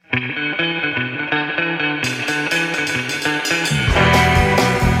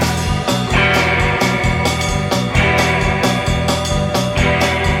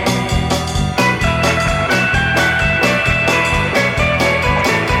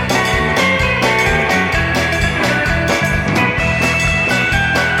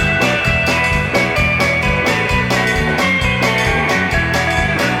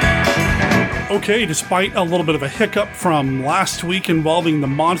okay, despite a little bit of a hiccup from last week involving the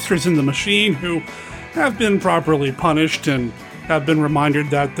monsters in the machine, who have been properly punished and have been reminded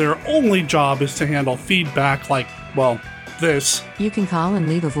that their only job is to handle feedback like, well, this. You can call and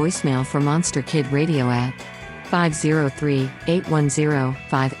leave a voicemail for Monster Kid Radio at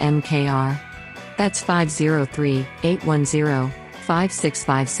 503-810-5MKR. That's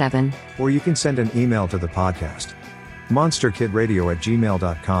 503-810-5657. Or you can send an email to the podcast.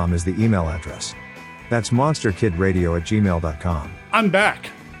 monsterkidradio@gmail.com is the email address. That's monsterkidradio@gmail.com. I'm back.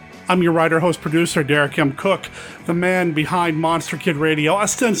 I'm your writer, host, producer, Derek M. Cook, the man behind Monster Kid Radio,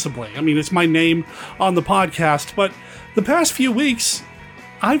 ostensibly. I mean, it's my name on the podcast, but the past few weeks,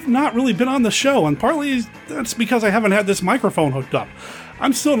 I've not really been on the show, and partly that's because I haven't had this microphone hooked up.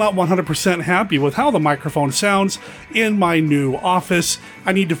 I'm still not 100% happy with how the microphone sounds in my new office.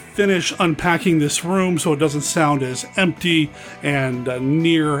 I need to finish unpacking this room so it doesn't sound as empty and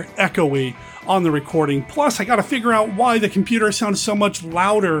near echoey on the recording. Plus, I got to figure out why the computer sounds so much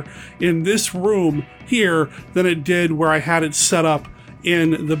louder in this room here than it did where I had it set up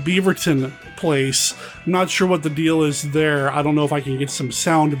in the Beaverton place. I'm not sure what the deal is there. I don't know if I can get some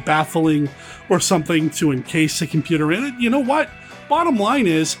sound baffling or something to encase the computer in it. You know what? Bottom line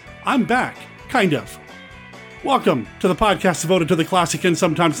is, I'm back. Kind of. Welcome to the podcast devoted to the classic and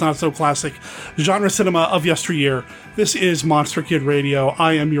sometimes not so classic genre cinema of yesteryear. This is Monster Kid Radio.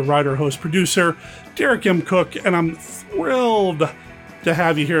 I am your writer, host, producer, Derek M. Cook, and I'm thrilled to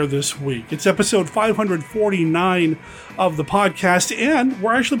have you here this week. It's episode 549 of the podcast, and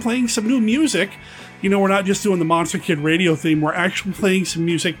we're actually playing some new music. You know, we're not just doing the Monster Kid Radio theme, we're actually playing some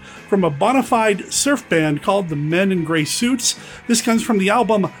music from a bona fide surf band called the Men in Gray Suits. This comes from the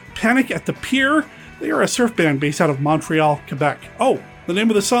album Panic at the Pier. They are a surf band based out of Montreal, Quebec. Oh, the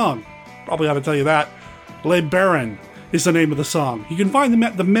name of the song. Probably ought to tell you that. Le Baron is the name of the song. You can find them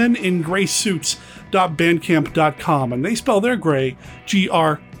at the meningraysuits.bandcamp.com, and they spell their gray,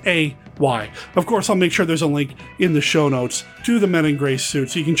 Gray. Of course, I'll make sure there's a link in the show notes to the Men in Gray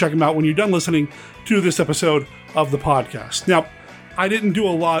Suits, so you can check them out when you're done listening to this episode of the podcast. Now, I didn't do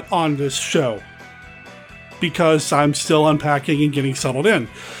a lot on this show because I'm still unpacking and getting settled in.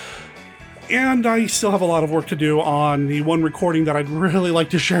 And I still have a lot of work to do on the one recording that I'd really like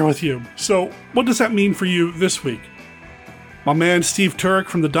to share with you. So, what does that mean for you this week? My man Steve Turek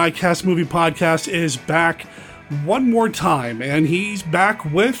from the Diecast Movie Podcast is back one more time, and he's back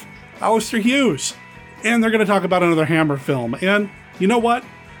with Alistair Hughes. And they're going to talk about another Hammer film. And you know what?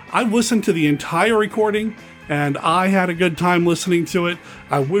 I've listened to the entire recording, and I had a good time listening to it.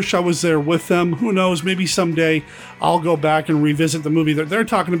 I wish I was there with them. Who knows, maybe someday I'll go back and revisit the movie that they're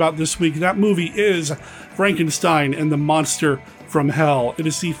talking about this week. That movie is Frankenstein and the Monster from Hell. It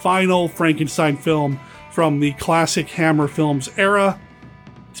is the final Frankenstein film from the classic Hammer Films era.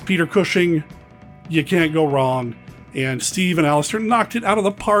 It's Peter Cushing. You can't go wrong. And Steve and Alistair knocked it out of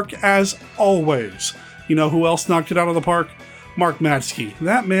the park as always. You know who else knocked it out of the park? Mark Matsky.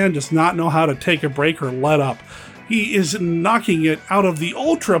 That man does not know how to take a break or let up. He is knocking it out of the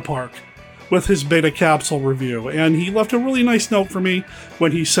ultra park with his Beta Capsule review. And he left a really nice note for me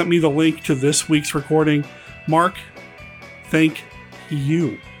when he sent me the link to this week's recording. Mark, thank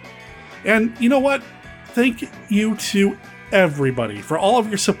you. And you know what? Thank you to everybody for all of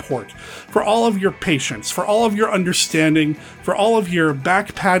your support, for all of your patience, for all of your understanding, for all of your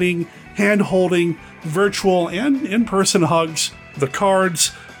back-patting, hand-holding, virtual and in-person hugs, the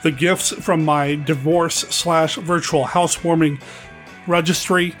cards, the gifts from my divorce/virtual housewarming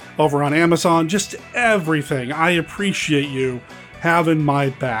registry over on Amazon, just everything. I appreciate you having my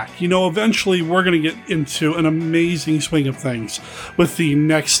back. You know, eventually we're going to get into an amazing swing of things with the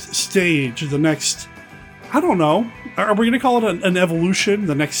next stage, the next, I don't know, are we going to call it an evolution,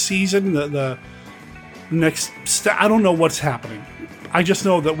 the next season, the next, I don't know what's happening. I just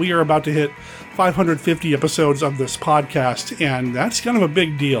know that we are about to hit 550 episodes of this podcast, and that's kind of a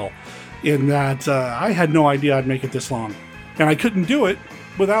big deal in that I had no idea I'd make it this long. And I couldn't do it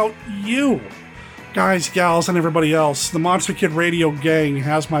without you. Guys, gals, and everybody else. The Monster Kid Radio gang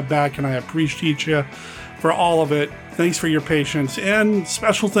has my back, and I appreciate you for all of it. Thanks for your patience, and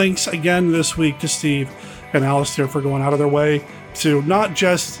special thanks again this week to Steve and Alistair for going out of their way to not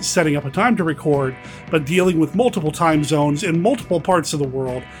just setting up a time to record, but dealing with multiple time zones in multiple parts of the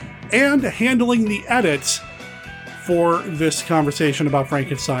world, and handling the edits for this conversation about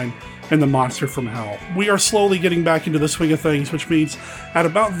Frankenstein and the Monster from Hell. We are slowly getting back into the swing of things, which means at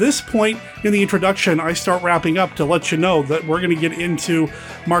about this point in the introduction, I start wrapping up to let you know that we're going to get into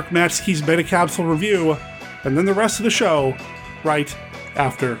Mark Matsky's Beta Capsule review, and then the rest of the show right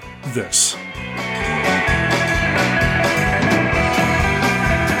after this.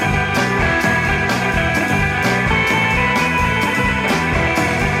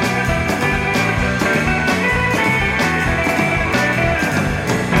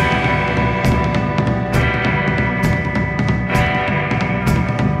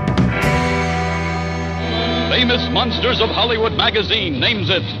 Monsters of Hollywood magazine names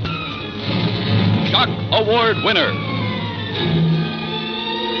it Shock Award winner.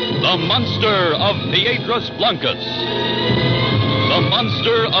 The Monster of Piedras Blancas. The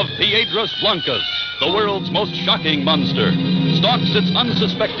Monster of Piedras Blancas, the world's most shocking monster, stalks its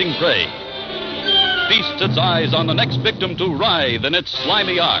unsuspecting prey, feasts its eyes on the next victim to writhe in its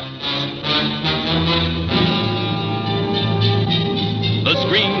slimy arms. The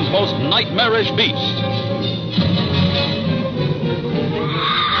screen's most nightmarish beast.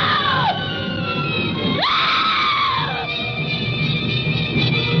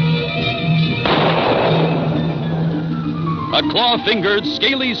 A claw-fingered,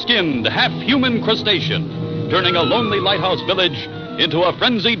 scaly-skinned, half-human crustacean, turning a lonely lighthouse village into a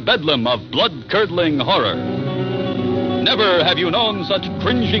frenzied bedlam of blood-curdling horror. Never have you known such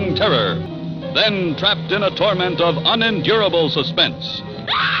cringing terror, then trapped in a torment of unendurable suspense.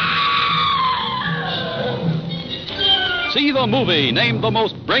 See the movie named the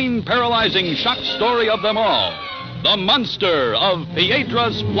most brain-paralyzing shock story of them all, The Monster of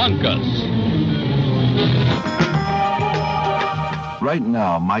Piedras Blancas. Right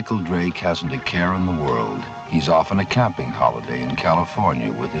now, Michael Drake hasn't a care in the world. He's off on a camping holiday in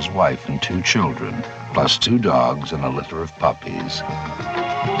California with his wife and 2 children, plus 2 dogs and a litter of puppies.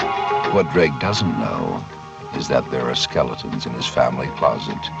 What Drake doesn't know is that there are skeletons in his family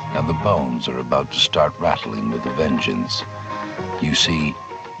closet, and the bones are about to start rattling with a vengeance. You see,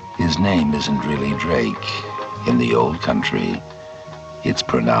 his name isn't really Drake. In the old country, it's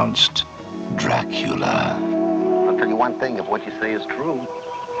pronounced Dracula. I'll tell you one thing, if what you say is true,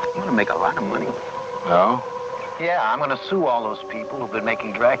 I'm going to make a lot of money. No? Yeah, I'm going to sue all those people who've been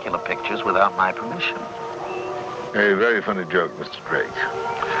making Dracula pictures without my permission. A very funny joke, Mr. Drake.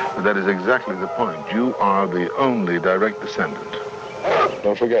 But that is exactly the point. You are the only direct descendant.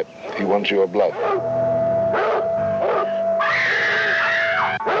 Don't forget, he wants your blood.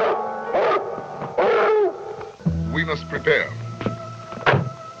 We must prepare.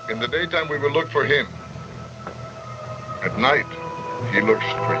 In the daytime, we will look for him. At night, he looks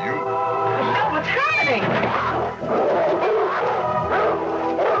for you. What's happening?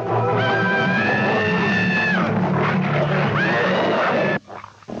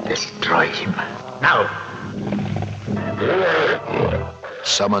 Destroy him. Now.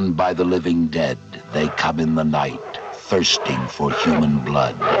 Summoned by the living dead, they come in the night, thirsting for human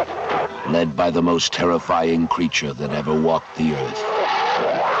blood, led by the most terrifying creature that ever walked the earth,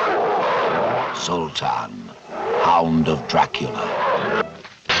 Zoltan, Hound of Dracula.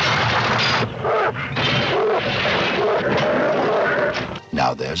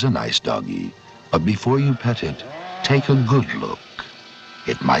 Now there's a nice doggy, but before you pet it, take a good look.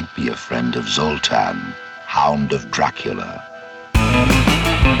 It might be a friend of Zoltan, Hound of Dracula.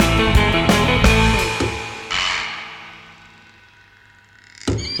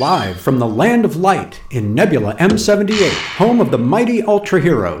 Live from the Land of Light in Nebula M78, home of the mighty Ultra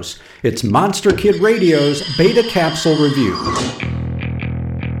Heroes, it's Monster Kid Radio's Beta Capsule Review.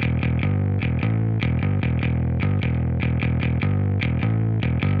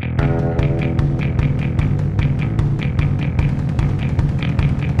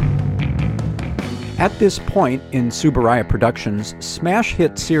 At this point in Tsuburaya Productions' smash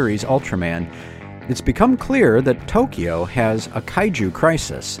hit series Ultraman, it's become clear that Tokyo has a kaiju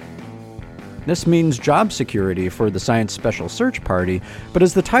crisis. This means job security for the Science Special Search Party, but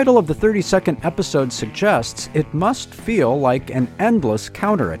as the title of the 32nd episode suggests, it must feel like an endless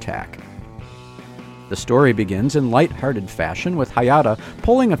counterattack. The story begins in light-hearted fashion with Hayata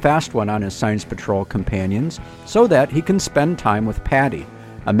pulling a fast one on his Science Patrol companions so that he can spend time with Patty,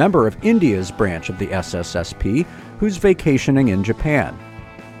 a member of India's branch of the SSSP who's vacationing in Japan.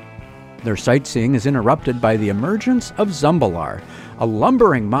 Their sightseeing is interrupted by the emergence of Zumbalar, a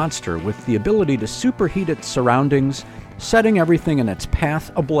lumbering monster with the ability to superheat its surroundings, setting everything in its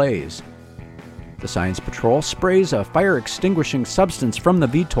path ablaze. The Science Patrol sprays a fire-extinguishing substance from the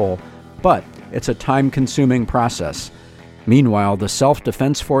VTOL, but it's a time-consuming process. Meanwhile, the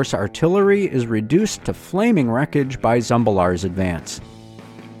Self-Defense Force artillery is reduced to flaming wreckage by Zumbalar's advance.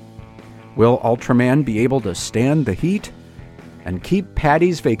 Will Ultraman be able to stand the heat and keep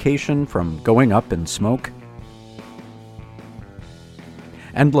Patty's vacation from going up in smoke?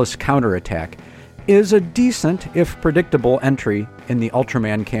 Endless Counterattack is a decent, if predictable, entry in the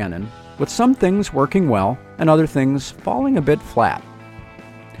Ultraman canon, with some things working well and other things falling a bit flat.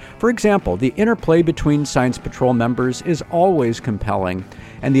 For example, the interplay between Science Patrol members is always compelling,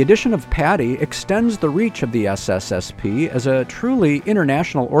 and the addition of Patty extends the reach of the SSSP as a truly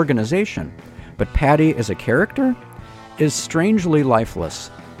international organization. But Patty as a character is strangely lifeless.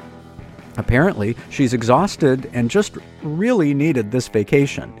 Apparently, she's exhausted and just really needed this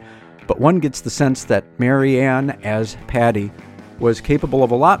vacation. But one gets the sense that Mary Ann, as Patty, was capable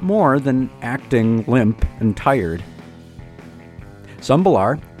of a lot more than acting limp and tired.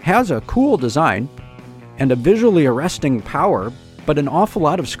 Zumbalar has a cool design and a visually arresting power, but an awful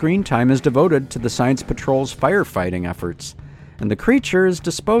lot of screen time is devoted to the Science Patrol's firefighting efforts, and the creature is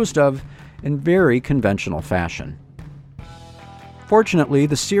disposed of in very conventional fashion. Fortunately,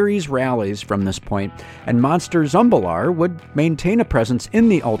 the series rallies from this point, and Monster Zumbalar would maintain a presence in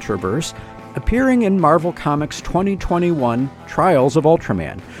the Ultraverse, appearing in Marvel Comics 2021 Trials of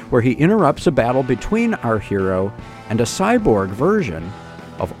Ultraman, where he interrupts a battle between our hero and a cyborg version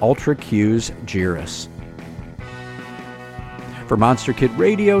of Ultra Q's Jiris. For Monster Kid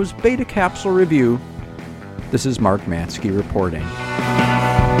Radio's Beta Capsule Review, this is Mark Matsky reporting.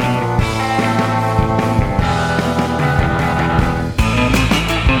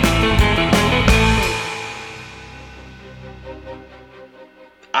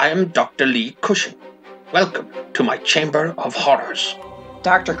 I am Dr. Lee Cushing. Welcome to my Chamber of Horrors.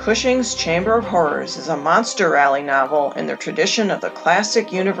 Dr. Cushing's Chamber of Horrors is a monster rally novel in the tradition of the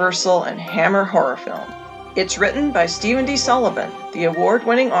classic Universal and Hammer horror film. It's written by Stephen D. Sullivan, the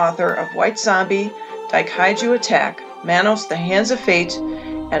award-winning author of White Zombie, Daikaiju Attack, Manos: The Hands of Fate,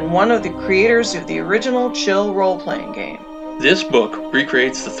 and one of the creators of the original Chill role-playing game. This book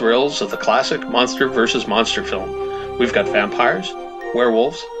recreates the thrills of the classic Monster vs. Monster film. We've got vampires,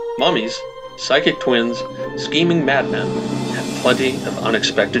 werewolves, mummies, psychic twins, scheming madmen, and plenty of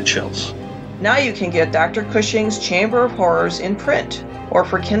unexpected chills. Now you can get Dr. Cushing's Chamber of Horrors in print, or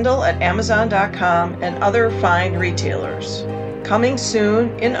for Kindle at Amazon.com and other fine retailers. Coming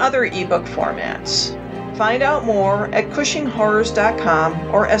soon in other ebook formats. Find out more at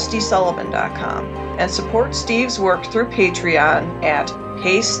CushingHorrors.com or SDSullivan.com, and support Steve's work through Patreon at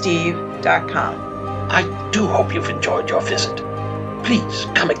HeySteve.com. I do hope you've enjoyed your visit. Please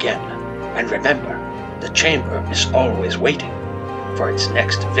come again, and remember, the chamber is always waiting for its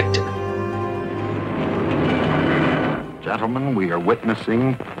next victim. Gentlemen, we are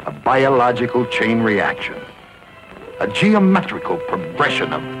witnessing a biological chain reaction, a geometrical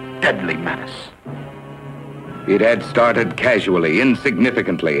progression of deadly menace. It had started casually,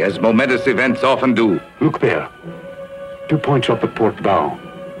 insignificantly, as momentous events often do. Look there. 2 points off the port bow.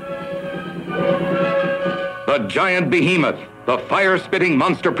 The giant behemoth, the fire-spitting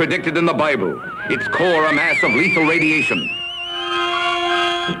monster predicted in the Bible, its core a mass of lethal radiation.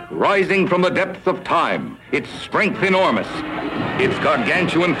 Rising from the depths of time, its strength enormous, its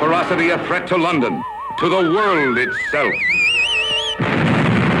gargantuan ferocity a threat to London, to the world itself.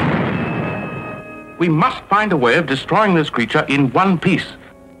 We must find a way of destroying this creature in one piece.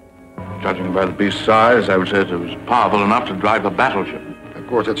 Judging by the beast's size, I would say it was powerful enough to drive a battleship. Of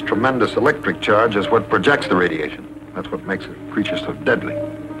course, its tremendous electric charge is what projects the radiation. That's what makes the creature so deadly.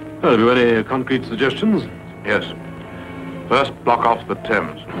 Well, have you any concrete suggestions? Yes. First, block off the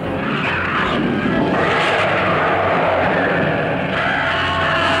Thames.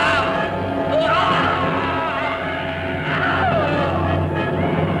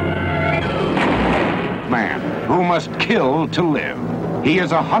 Man who must kill to live. He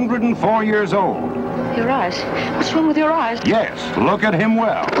is 104 years old. Your eyes? What's wrong with your eyes? Yes, look at him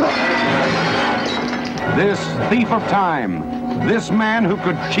well. This thief of time, this man who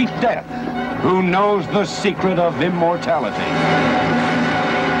could cheat death, who knows the secret of immortality.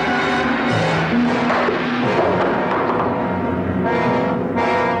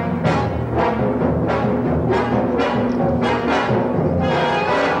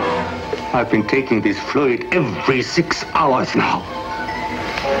 I've been taking this fluid every 6 hours now.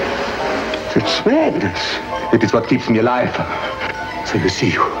 It's madness. It is what keeps me alive. So you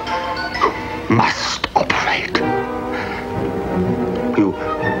see, you must operate.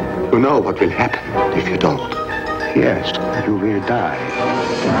 You know what will happen if you don't. Yes, you will die.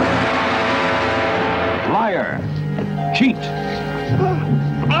 Liar, cheat,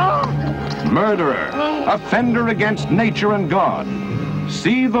 murderer, offender against nature and God.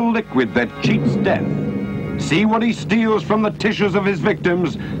 See the liquid that cheats death. See what he steals from the tissues of his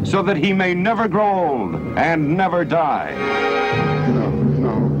victims so that he may never grow old and never die. No,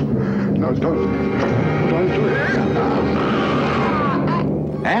 don't do it.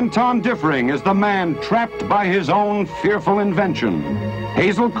 Anton Diffring is the man trapped by his own fearful invention.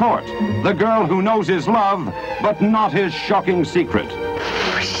 Hazel Court, the girl who knows his love, but not his shocking secret.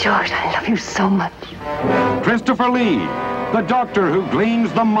 Oh, George, I love you so much. Christopher Lee, the doctor who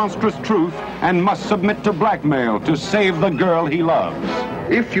gleans the monstrous truth and must submit to blackmail to save the girl he loves.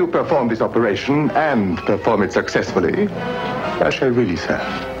 If you perform this operation and perform it successfully, I shall really serve.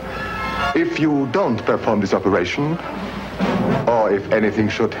 If you don't perform this operation, or if anything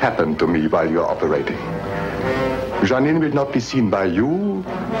should happen to me while you're operating, Janine will not be seen by you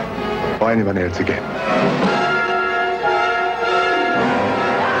or anyone else again.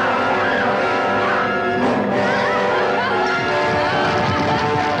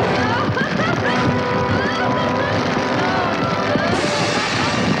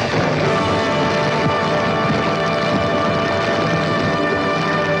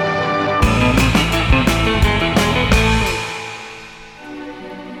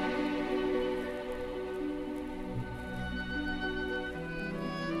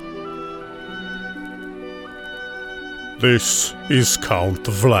 This is Count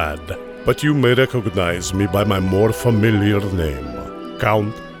Vlad, but you may recognize me by my more familiar name,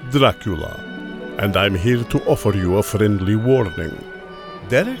 Count Dracula, and I'm here to offer you a friendly warning.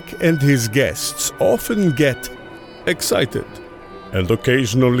 Derek and his guests often get excited, and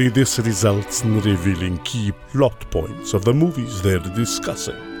occasionally this results in revealing key plot points of the movies they're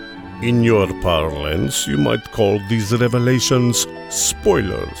discussing. In your parlance, you might call these revelations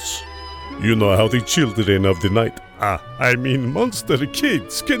spoilers. You know how the children of the night, monster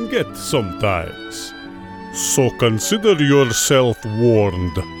kids, can get sometimes. So consider yourself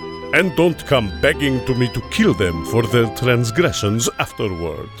warned, and don't come begging to me to kill them for their transgressions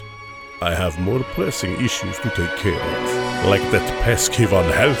afterward. I have more pressing issues to take care of, like that pesky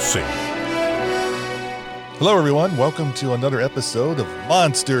Van Helsing. Hello everyone, welcome to another episode of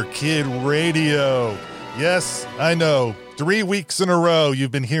Monster Kid Radio. Yes, I know, 3 weeks in a row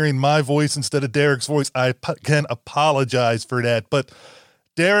you've been hearing my voice instead of Derek's voice. I can apologize for that, but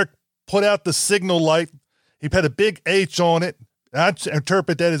Derek put out the signal light. He had a big H on it. I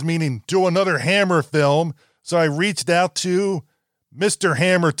interpret that as meaning do another Hammer film, so I reached out to Mr.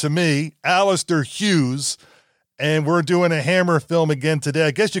 Hammer to me, Alistair Hughes, and we're doing a Hammer film again today.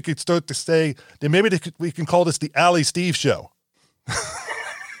 I guess you could start to say that maybe we can call this the Ali Steve Show.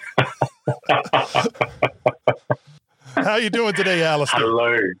 How you doing today, Alistair?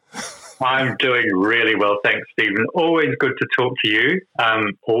 Hello. I'm doing really well, thanks, Stephen. Always good to talk to you.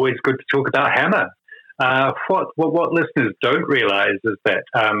 Always good to talk about Hammer. What listeners don't realize is that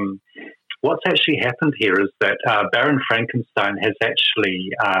what's actually happened here is that Baron Frankenstein has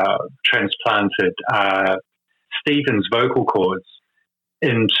actually transplanted Stephen's vocal cords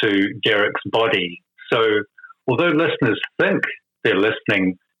into Derek's body. So although listeners think they're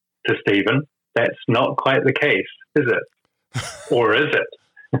listening to Stephen, that's not quite the case, is it? Or is it?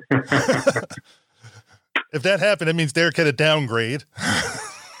 If that happened, it means Derek had a downgrade.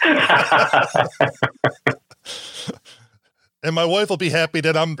 And my wife will be happy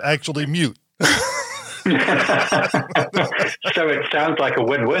that I'm actually mute. So it sounds like a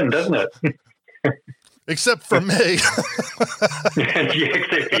win-win, doesn't it? Except for me. Yeah,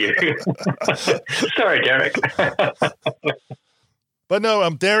 except for you. Sorry, Derek. But no,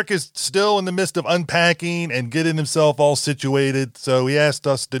 Derek is still in the midst of unpacking and getting himself all situated. So he asked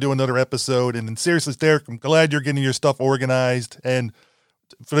us to do another episode. And seriously, Derek, I'm glad you're getting your stuff organized. And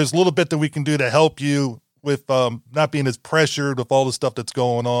for this little bit that we can do to help you with not being as pressured with all the stuff that's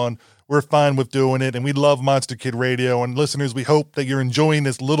going on, we're fine with doing it. And we love Monster Kid Radio. And listeners, we hope that you're enjoying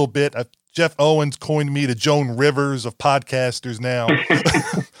this little bit. Jeff Owens coined me the Joan Rivers of podcasters now.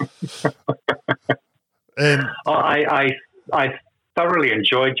 And I thoroughly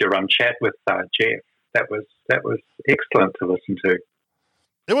enjoyed your chat with Jeff. That was excellent to listen to.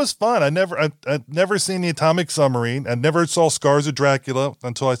 It was fun. I'd never seen the Atomic Submarine. I never saw Scars of Dracula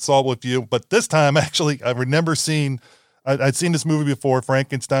until I saw it with you. But this time, actually, I remember I'd seen this movie before,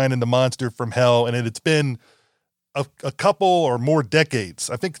 Frankenstein and the Monster from Hell, and it's been a couple or more decades.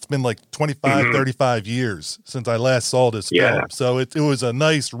 I think it's been like 25, 35 years since I last saw this film. So it was a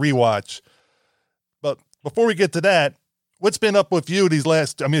nice rewatch. But before we get to that, what's been up with you these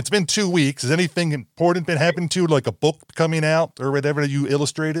last, it's been 2 weeks. Has anything important been happening to you, like a book coming out or whatever that you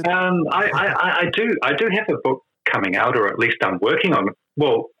illustrated? I do have a book coming out, or at least I'm working on it.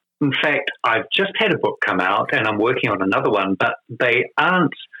 Well, in fact, I've just had a book come out and I'm working on another one, but they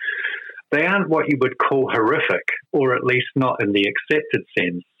aren't what you would call horrific, or at least not in the accepted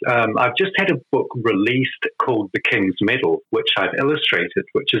sense. I've just had a book released called The King's Medal, which I've illustrated,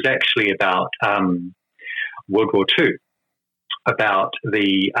 which is actually about World War II, about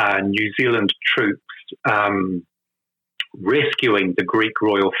the New Zealand troops rescuing the Greek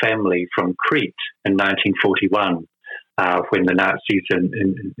royal family from Crete in 1941 when the Nazis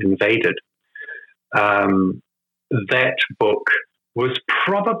invaded. That book was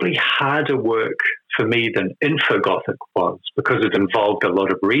probably harder work for me than Infogothic was, because it involved a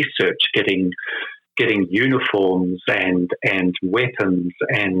lot of research, getting getting uniforms and weapons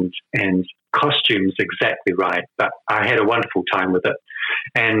and costumes exactly right. But I had a wonderful time with it,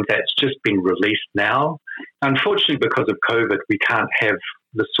 and that's just been released now. Unfortunately, because of COVID, we can't have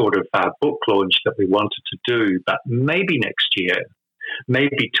the sort of book launch that we wanted to do, but maybe next year,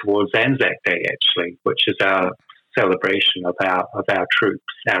 maybe towards Anzac Day, actually, which is our celebration of our troops,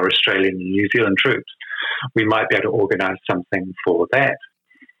 our Australian and New Zealand troops. We might be able to organise something for that.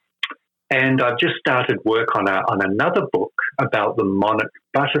 And I've just started work on another book about the monarch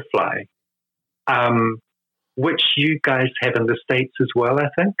butterfly, which you guys have in the States as well, I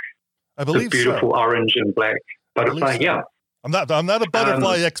think. I believe the beautiful orange and black butterfly. So. Yeah. I'm not a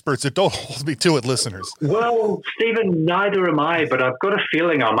butterfly expert, so don't hold me to it, listeners. Well, Stephen, neither am I, but I've got a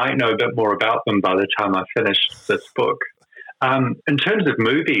feeling I might know a bit more about them by the time I finish this book. In terms of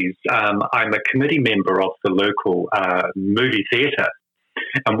movies, I'm a committee member of the local movie theatre.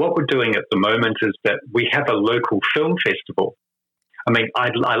 And what we're doing at the moment is that we have a local film festival. I mean,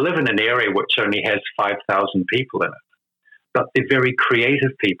 I live in an area which only has 5,000 people in it, but they're very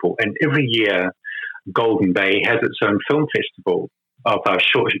creative people. And every year, Golden Bay has its own film festival of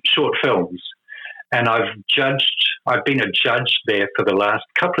short films. And I've been a judge there for the last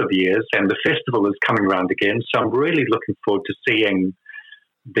couple of years, and the festival is coming around again. So I'm really looking forward to seeing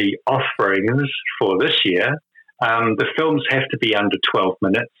the offerings for this year. The films have to be under 12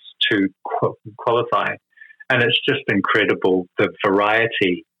 minutes to qualify. And it's just incredible, the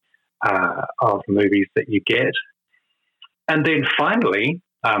variety of movies that you get. And then finally,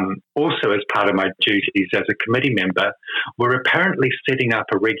 also as part of my duties as a committee member, we're apparently setting up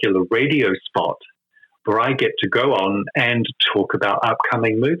a regular radio spot where I get to go on and talk about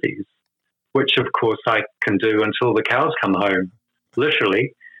upcoming movies, which of course I can do until the cows come home,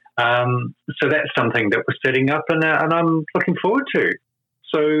 literally. So that's something that we're setting up and I'm looking forward to.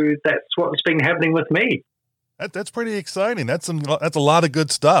 So that's what's been happening with me. That's pretty exciting. That's a lot of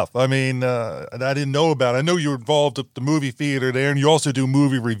good stuff. I mean, and I didn't know about it. I know you're involved at the movie theater there, and you also do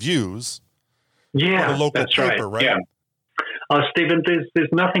movie reviews. Yeah, for the local that's paper, right? Yeah. Stephen,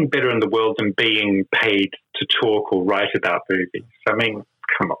 there's nothing better in the world than being paid to talk or write about movies. I mean,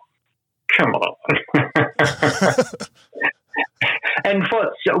 come on. And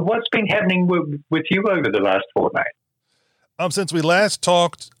what's been happening with you over the last fortnight? Since we last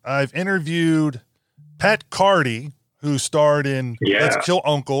talked, I've interviewed Pat Carty, who starred in Let's Kill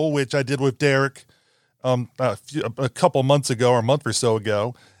Uncle, which I did with Derek a couple months ago or a month or so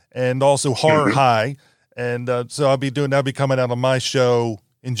ago, and also Horror High. And so that'll be coming out on my show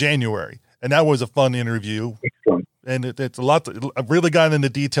in January. And that was a fun interview. Excellent. And it's a lot. I've really gotten into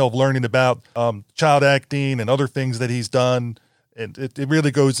detail of learning about child acting and other things that he's done. And it really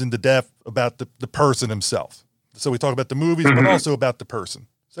goes into depth about the person himself. So we talk about the movies, but also about the person.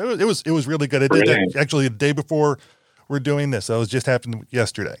 So it was really good. I did that actually the day before we're doing this. That was just happened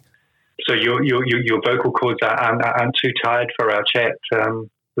yesterday. So your vocal cords aren't too tired for our chat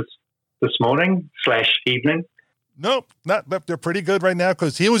this morning / evening? Nope, not. They're pretty good right now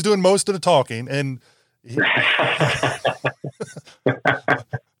because he was doing most of the talking, and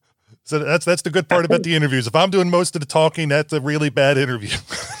so that's the good part about the interviews. If I'm doing most of the talking, that's a really bad interview.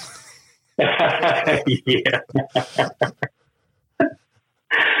 Yeah.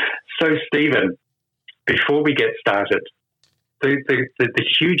 So, Stephen, before we get started, the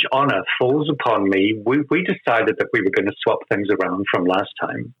huge honor falls upon me. We decided that we were going to swap things around from last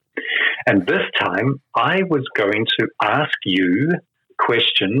time. And this time, I was going to ask you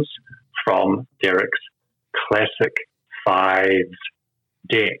questions from Derek's Classic Fives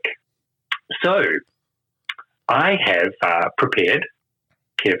deck. So, I have prepared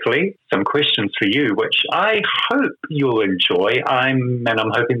carefully some questions for you, which I hope you'll enjoy. I'm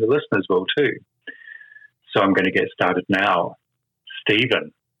hoping the listeners will too. So I'm going to get started now.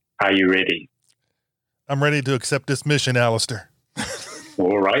 Stephen, are you ready? I'm ready to accept this mission, Alistair.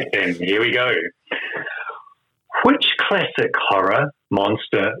 All right, then. Here we go. Which classic horror,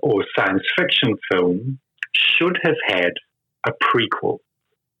 monster, or science fiction film should have had a prequel?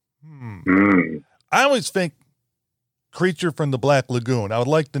 I always think Creature from the Black Lagoon. I would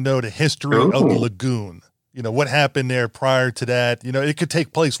like to know the history of the lagoon. You know, what happened there prior to that. You know, it could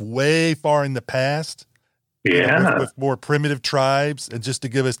take place way far in the past. Yeah. With more primitive tribes, and just to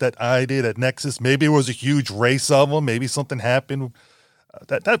give us that idea, that nexus. Maybe it was a huge race of them. Maybe something happened.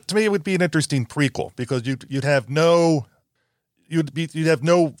 That to me would be an interesting prequel, because you'd have no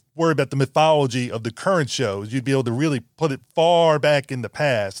worry about the mythology of the current shows. You'd be able to really put it far back in the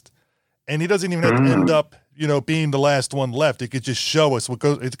past, and he doesn't even have to end up, being the last one left. It could just show us what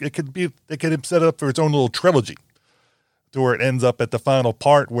goes. It could set it up for its own little trilogy, to where it ends up at the final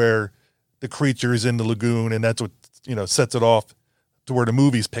part where the creatures in the lagoon, and that's what, sets it off to where the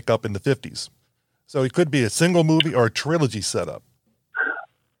movies pick up in the 50s. So it could be a single movie or a trilogy setup.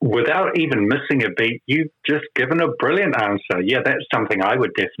 Without even missing a beat, you've just given a brilliant answer. Yeah, that's something I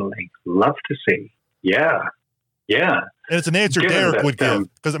would definitely love to see. Yeah. And it's an answer Derek would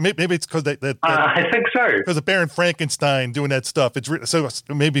give, because maybe it's because I think so. Because of Baron Frankenstein doing that stuff. So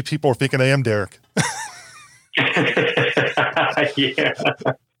maybe people are thinking I am Derek. Yeah.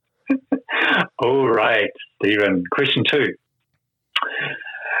 All right, Stephen. Question 2.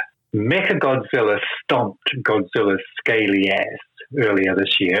 Mechagodzilla stomped Godzilla's scaly ass earlier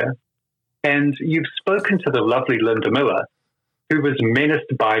this year, and you've spoken to the lovely Linda Miller, who was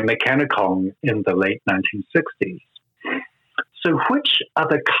menaced by Mechanicon in the late 1960s. So which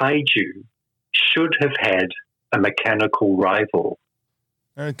other kaiju should have had a mechanical rival?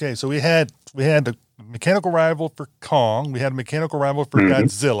 Okay, so we had a mechanical rival for Kong. We had a mechanical rival for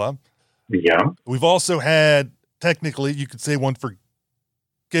Godzilla. Yeah. We've also had, technically, you could say one for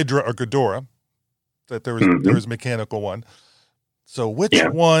Ghidorah or Ghidorah. That there was a mechanical one. So which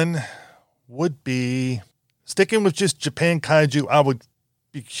one would be, sticking with just Japan kaiju, I would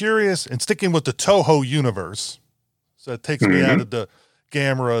be curious, and sticking with the Toho universe. So it takes me out of the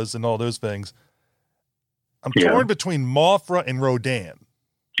Gamera's and all those things. I'm torn between Mothra and Rodan.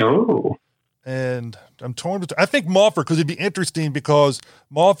 Oh. And I'm torn between, I think Mothra, because it'd be interesting, because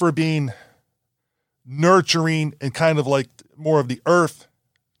Mothra being nurturing and kind of like more of the earth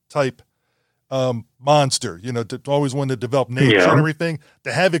type monster, to always want to develop nature and everything,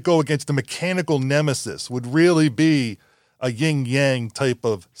 to have it go against the mechanical nemesis would really be a yin-yang type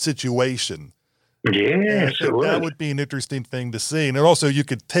of situation. Yes, that would be an interesting thing to see. And also you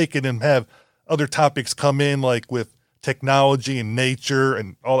could take it and have other topics come in, like with technology and nature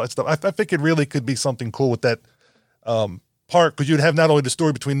and all that stuff. I think it really could be something cool with that part, because you'd have not only the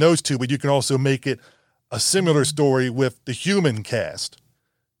story between those two, but you can also make it a similar story with the human cast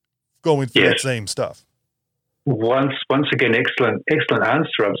going through that same stuff. Once again, excellent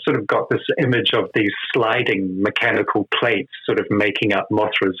answer. I've sort of got this image of these sliding mechanical plates sort of making up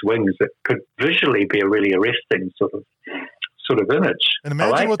Mothra's wings. It could visually be a really arresting sort of image. And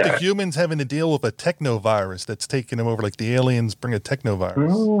imagine the humans having to deal with a technovirus that's taking them over, like the aliens bring a technovirus.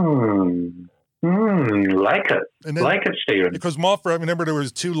 Like it. And then, like it, Stephen. Because Mothra, remember there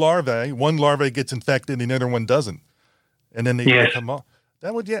was 2 larvae. One larvae gets infected and the other one doesn't. And then they come off.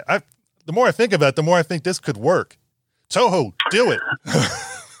 That would, the more I think about it, the more I think this could work. Toho, do it.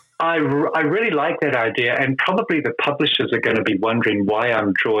 I really like that idea, and probably the publishers are going to be wondering why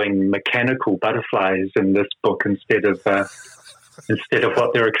I'm drawing mechanical butterflies in this book instead of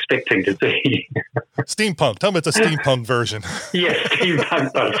what they're expecting to see. Steampunk. Tell me it's a steampunk version. Yes,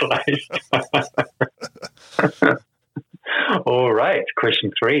 steampunk butterflies. All right,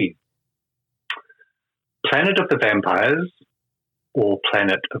 question 3. Planet of the Vampires or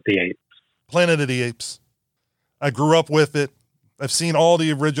Planet of the Apes? Planet of the Apes. I grew up with it. I've seen all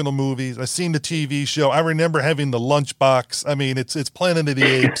the original movies. I've seen the TV show. I remember having the lunchbox. I mean, it's Planet of the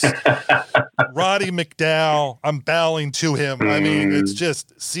Apes. Roddy McDowall, I'm bowing to him. I mean, it's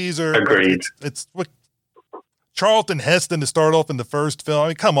just Caesar. Agreed. It's what Charlton Heston to start off in the first film. I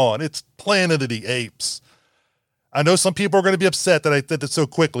mean, come on. It's Planet of the Apes. I know some people are going to be upset that I did it so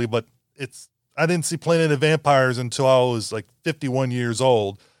quickly, but I didn't see Planet of Vampires until I was like 51 years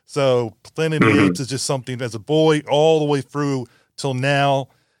old. So Planet of the Apes is just something, as a boy all the way through till now,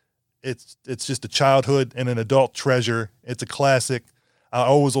 it's just a childhood and an adult treasure. It's a classic. I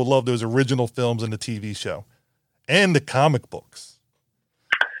always will love those original films and the TV show and the comic books.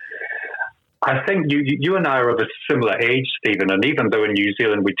 I think you and I are of a similar age, Stephen, and even though in New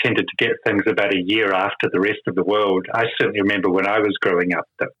Zealand we tended to get things about a year after the rest of the world, I certainly remember when I was growing up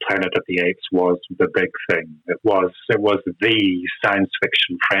that Planet of the Apes was the big thing. It was the science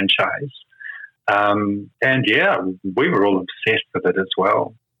fiction franchise. And yeah, we were all obsessed with it as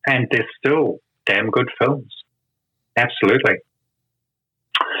well. And they're still damn good films. Absolutely.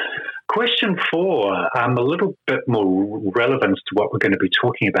 Question 4, a little bit more relevance to what we're going to be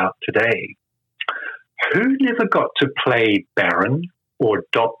talking about today. Who never got to play Baron or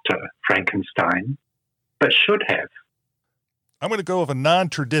Dr. Frankenstein, but should have? I'm going to go with a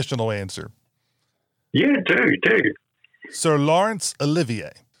non-traditional answer. Yeah, do. Sir Laurence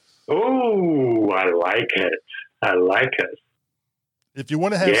Olivier. Oh, I like it. If you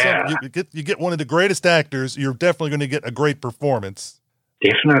want to have something, you get one of the greatest actors, you're definitely going to get a great performance.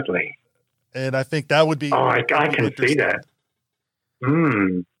 Definitely. And I think that would be... Oh, I can see that.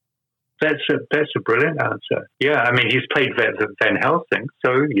 That's a brilliant answer. Yeah, I mean, he's played Van Helsing,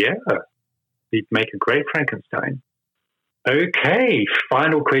 so yeah, he'd make a great Frankenstein. Okay,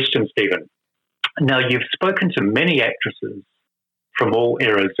 final question, Stephen. Now, you've spoken to many actresses from all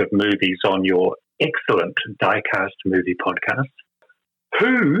eras of movies on your excellent Diecast movie podcast.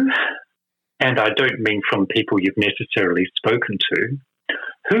 Who, and I don't mean from people you've necessarily spoken to,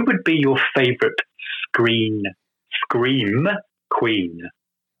 who would be your favorite scream queen?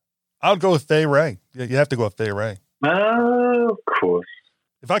 I'll go with Fay Wray. Yeah, you have to go with Fay Wray. Oh, of course.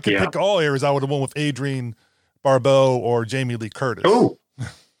 If I could pick all eras, I would have won with Adrienne Barbeau or Jamie Lee Curtis. Oh,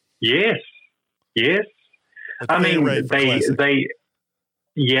 yes. But I mean, I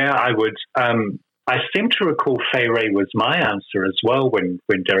would. I seem to recall Fay Wray was my answer as well when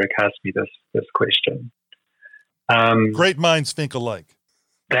Derek asked me this question. Great minds think alike.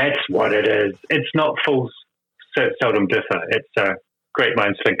 That's what it is. It's not fools seldom differ. It's great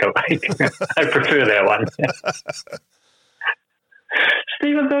minds think alike. I prefer that one.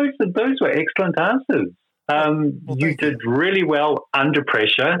 Stephen, those were excellent answers. You did really well under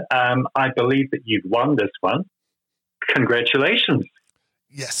pressure. I believe that you've won this one. Congratulations.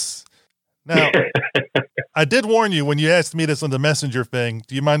 Yes. Now, I did warn you when you asked me this on the messenger thing.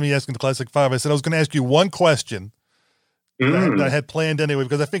 Do you mind me asking the Classic Five? I said I was going to ask you one question that I had planned anyway,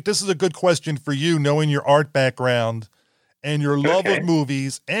 because I think this is a good question for you, knowing your art background and your love of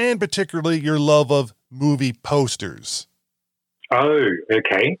movies, and particularly your love of movie posters. Oh,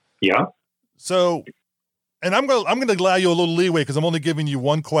 okay. Yeah. So, and I'm going to allow you a little leeway because I'm only giving you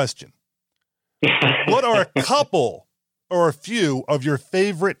one question. What are a couple or a few of your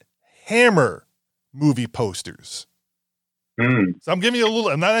favorite Hammer movie posters? So I'm giving you a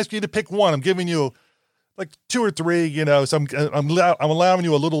little, I'm not asking you to pick one. I'm giving you like 2 or 3, so I'm allowing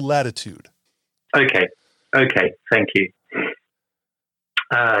you a little latitude. Okay. Thank you.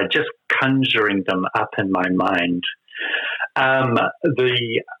 Just conjuring them up in my mind.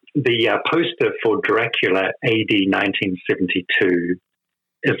 The poster for Dracula AD 1972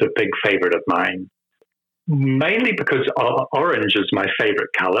 is a big favorite of mine, mainly because orange is my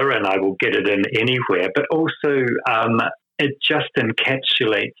favorite color and I will get it in anywhere, but also it just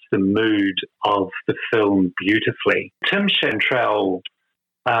encapsulates the mood of the film beautifully. Tim Chantrell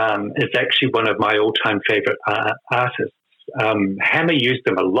is actually one of my all-time favorite artists. Hammer used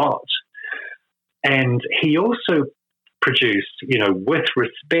him a lot, and he also produced, with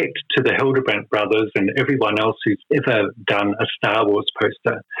respect to the Hildebrandt brothers and everyone else who's ever done a Star Wars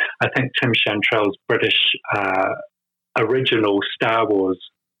poster, I think Tim Chantrell's British original Star Wars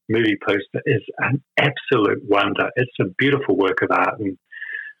movie poster is an absolute wonder. It's a beautiful work of art, and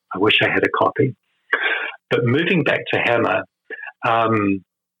I wish I had a copy. But moving back to Hammer,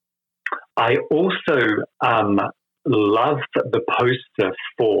 I also love the poster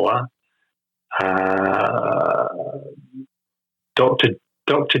for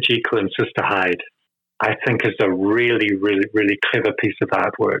Dr. Jekyll and Sister Hyde. I think is a really, really, really clever piece of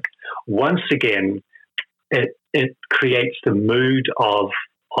artwork. Once again, it creates the mood of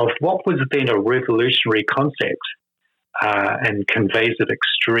what was then a revolutionary concept and conveys it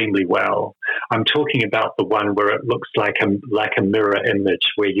extremely well. I'm talking about the one where it looks like a mirror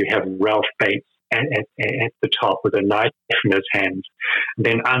image, where you have Ralph Bates at the top with a knife in his hand. And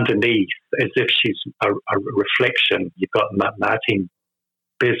then underneath, as if she's a reflection, you've got Martine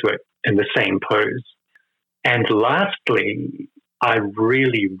Beswick in the same pose. And lastly, I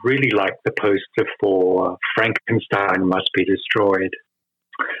really, really like the poster for Frankenstein Must Be Destroyed.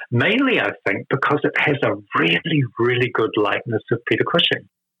 Mainly, I think, because it has a really, really good likeness of Peter Cushing,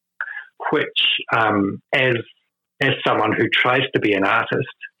 which, as someone who tries to be an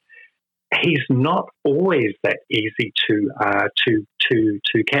artist, he's not always that easy to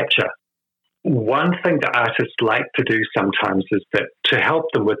capture. One thing that artists like to do sometimes is that to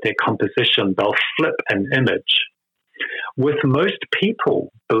help them with their composition, they'll flip an image. With most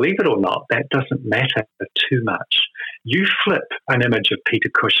people, believe it or not, that doesn't matter too much. You flip an image of Peter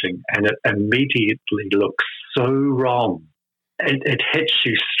Cushing and it immediately looks so wrong. It hits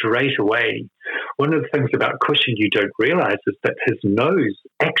you straight away. One of the things about Cushing you don't realize is that his nose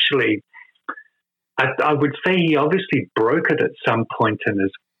actually, I would say he obviously broke it at some point in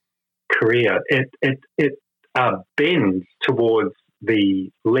his career. It bends towards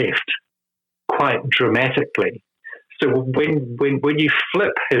the left quite dramatically. So when you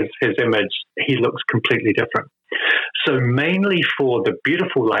flip his image, he looks completely different. So mainly for the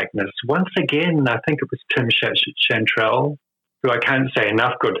beautiful likeness, once again, I think it was Tim Chantrell, who I can't say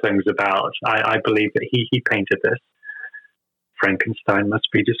enough good things about. I believe that he painted this. Frankenstein Must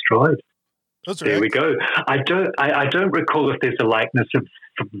Be Destroyed. There we go. I don't recall if there's a likeness of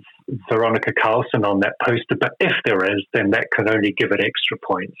Veronica Carlson on that poster, but if there is, then that can only give it extra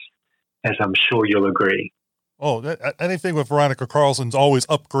points, as I'm sure you'll agree. Anything with Veronica Carlson's always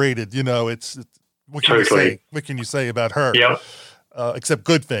upgraded. You know, it's what can you say? What can you say about her? Yeah. Except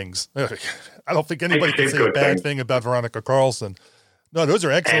good things. I don't think anybody can say a bad thing about Veronica Carlson. No, those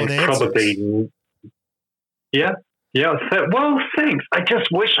are excellent answers. Probably, yeah. Well, thanks. I just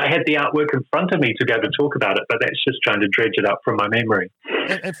wish I had the artwork in front of me to be able to talk about it, but that's just trying to dredge it up from my memory.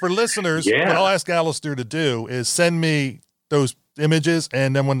 And for listeners, what I'll ask Alistair to do is send me those images,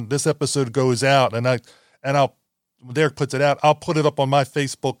 and then when this episode goes out, and I'll when Derek puts it out, I'll put it up on my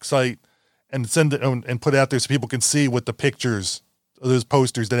Facebook site and send it and put it out there so people can see what the pictures of those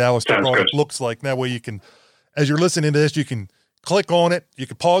posters that Alistair brought up looks like. That way you can, as you're listening to this, you can click on it, you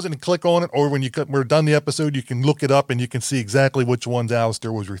can pause it and click on it, or when we're done the episode, you can look it up and you can see exactly which ones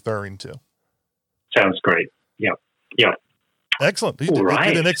Alistair was referring to. Sounds great. Yeah. Excellent. You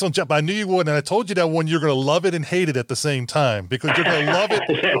did an excellent job. I knew you would, and I told you that one, you're going to love it and hate it at the same time, because you're going to love it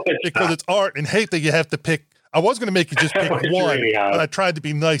because it's art, and hate that you have to pick. I was going to make you just pick one, really but I tried to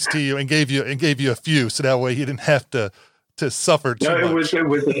be nice to you and gave you a few, so that way you didn't have to suffer too much. It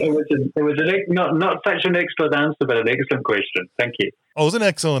was not such an excellent answer, but an excellent question. Thank you. Oh, it was an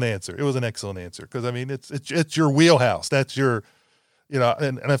excellent answer. It was an excellent answer, because I mean it's your wheelhouse. That's your, and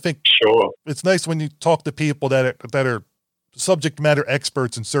I think it's nice when you talk to people that are subject matter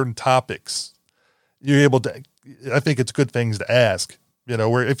experts in certain topics. You're able to. I think it's good things to ask.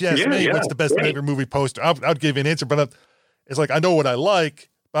 Where if you ask me what's the best favorite movie poster, I'd give you an answer, but it's like I know what I like.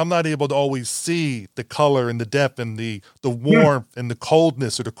 I'm not able to always see the color and the depth and the warmth and the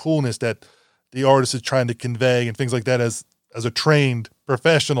coldness or the coolness that the artist is trying to convey and things like that as a trained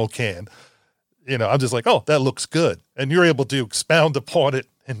professional can. I'm just like, oh, that looks good. And you're able to expound upon it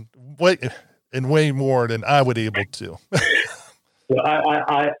in way more than I would be able to. Well,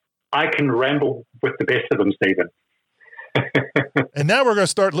 I can ramble with the best of them, Stephen. And now we're going to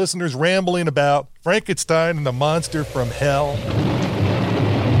start listeners rambling about Frankenstein and the Monster from Hell.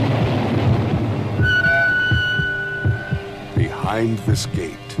 Behind this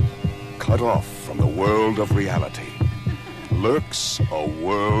gate, cut off from the world of reality, lurks a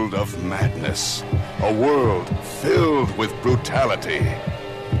world of madness, a world filled with brutality,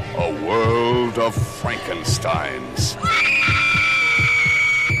 a world of Frankensteins.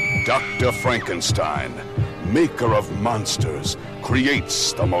 Dr. Frankenstein, maker of monsters,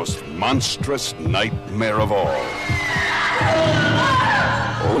 creates the most monstrous nightmare of all.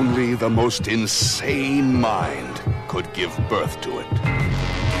 Only the most insane mind could give birth to it.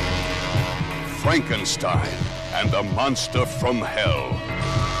 Frankenstein and the Monster from Hell.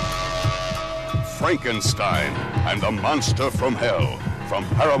 Frankenstein and the Monster from Hell. From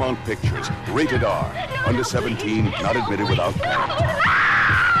Paramount Pictures. Rated R. Under 17, not admitted without parent.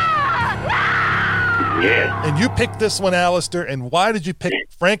 Yeah. And you picked this one, Alistair, and why did you pick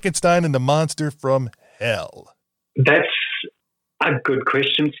Frankenstein and the Monster from Hell? That's a good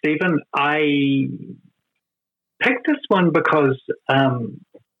question, Stephen. I picked this one because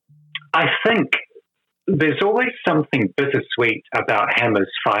I think there's always something bittersweet about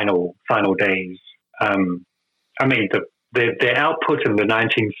Hammer's final days. I mean, the output in the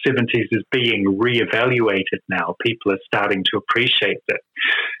 1970s is being reevaluated now. People are starting to appreciate that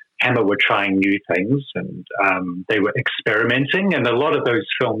Hammer were trying new things, and they were experimenting. And a lot of those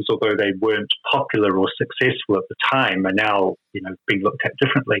films, although they weren't popular or successful at the time, are now being looked at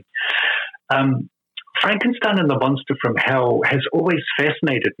differently. Frankenstein and the Monster from Hell has always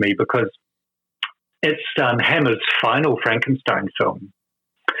fascinated me because it's Hammer's final Frankenstein film.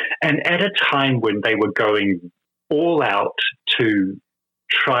 And at a time when they were going all out to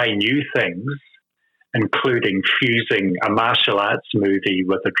try new things, including fusing a martial arts movie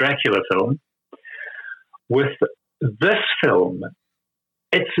with a Dracula film, with this film,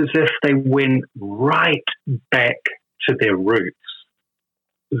 it's as if they went right back to their roots.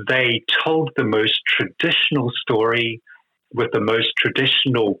 They told the most traditional story with the most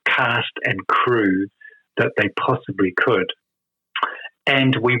traditional cast and crew that they possibly could.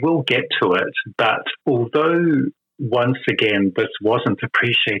 And we will get to it, but although once again this wasn't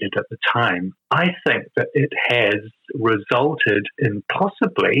appreciated at the time, I think that it has resulted in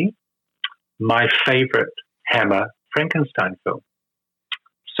possibly my favorite Hammer Frankenstein film.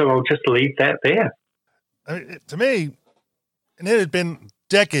 So I'll just leave that there. I mean, to me, and it had been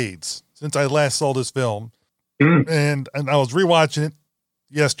decades since I last saw this film, and I was rewatching it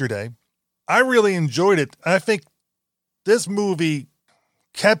yesterday. I really enjoyed it. I think this movie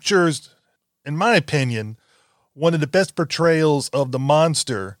captures, in my opinion, one of the best portrayals of the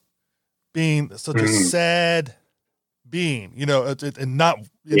monster being such a sad being, and not,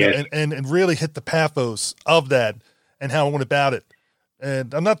 and really hit the pathos of that and how it went about it.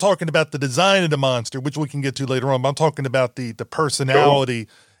 And I'm not talking about the design of the monster, which we can get to later on, but I'm talking about the personality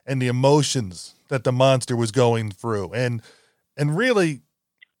and the emotions that the monster was going through. And really,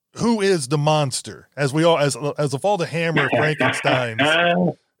 who is the monster? As we all, as of all the Hammer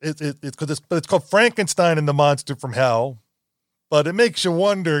Frankensteins, it's called Frankenstein and the Monster from Hell, but it makes you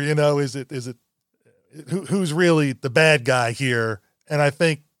wonder, you know, is it who's really the bad guy here? And I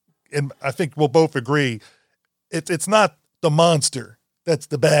think we'll both agree, it's not the monster that's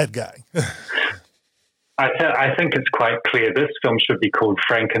the bad guy. I think it's quite clear this film should be called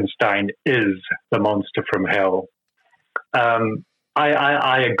Frankenstein is the Monster from Hell.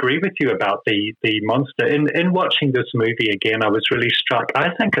 I agree with you about the monster. In watching this movie again, I was really struck. I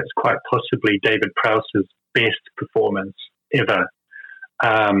think it's quite possibly David Prowse's best performance ever.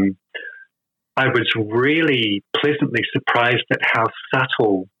 I was really pleasantly surprised at how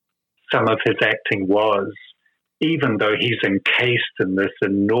subtle some of his acting was, even though he's encased in this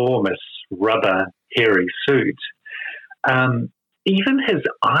enormous rubber, hairy suit. Even his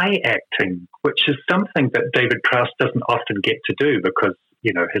eye acting, which is something that David Prowse doesn't often get to do because,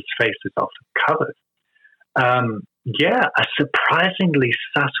 you know, his face is often covered. A surprisingly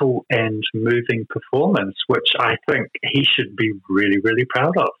subtle and moving performance, which I think he should be really, really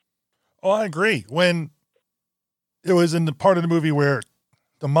proud of. Oh, I agree. When it was in the part of the movie where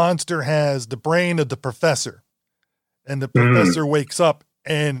the monster has the brain of the professor, and the professor wakes up,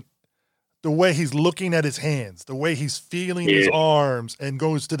 and the way he's looking at his hands, the way he's feeling his arms and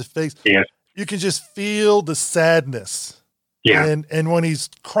goes to the face, you can just feel the sadness. Yeah. And when he's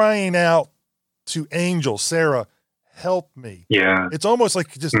crying out to Angel, Sarah, help me. Yeah. It's almost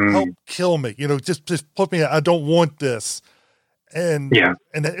like just help kill me. You know, just put me, I don't want this. And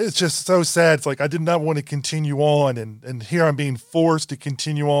it's just so sad. It's like, I did not want to continue on. And here I'm being forced to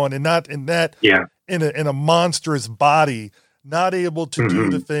continue on, and not in that, in a monstrous body, not able to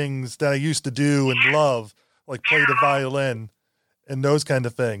do the things that I used to do and love, like play the violin and those kind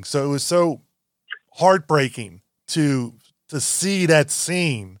of things. So it was so heartbreaking to see that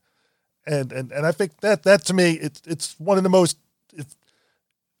scene. And I think that to me, it's one of the most,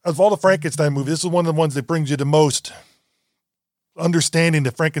 of all the Frankenstein movies, this is one of the ones that brings you the most understanding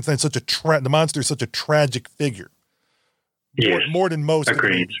that Frankenstein's the monster is such a tragic figure. More than most of the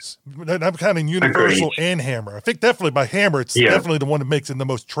movies. I'm counting Universal and Hammer. I think definitely by Hammer, it's definitely the one that makes it the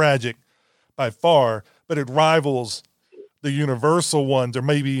most tragic by far, but it rivals the Universal ones, or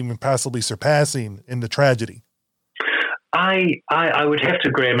maybe even possibly surpassing in the tragedy. I would have to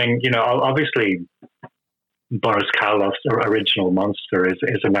agree. I mean, you know, obviously Boris Karloff's original monster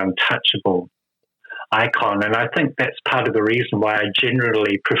is an untouchable icon, and I think that's part of the reason why I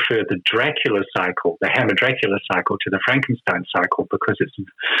generally prefer the Dracula cycle, the Hammer Dracula cycle, to the Frankenstein cycle, because it's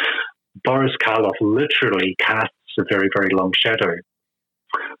Boris Karloff literally casts a very, very long shadow.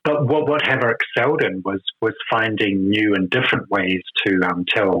 But what Hammer excelled in was finding new and different ways to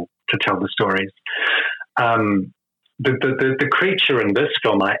tell the stories. The creature in this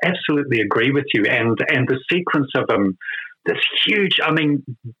film, I absolutely agree with you, and the sequence of him, this huge. I mean,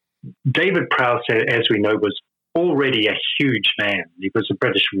 David Prowse, as we know, was already a huge man. He was a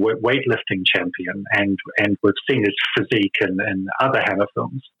British weightlifting champion, and we've seen his physique in other Hammer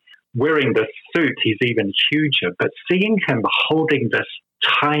films. Wearing this suit, he's even huger, but seeing him holding this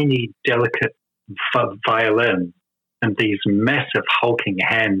tiny, delicate violin in these massive hulking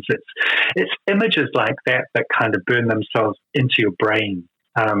hands, it's images like that kind of burn themselves into your brain.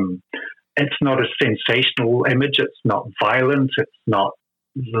 It's not a sensational image, it's not violent, it's not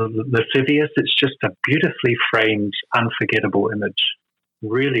lascivious, it's just a beautifully framed, unforgettable image.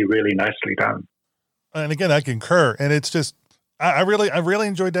 Really, really nicely done. And again, I concur. And it's just, I really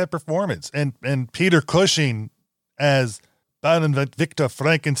enjoyed that performance. And Peter Cushing as Baron Victor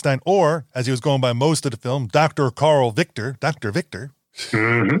Frankenstein, or as he was going by most of the film, Dr. Carl Victor, Dr. Victor.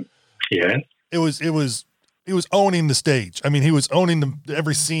 Mm-hmm. Yeah. He was owning the stage. I mean, he was owning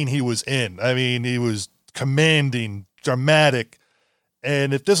every scene he was in. I mean, he was commanding, dramatic.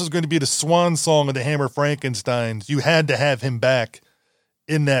 And if this was going to be the swan song of the Hammer Frankensteins, you had to have him back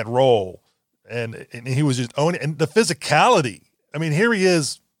in that role. And he was just owning, and the physicality. I mean, here he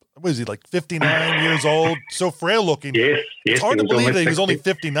is. What is he, like 59 years old? So frail looking. Yes. It's hard to believe that he was only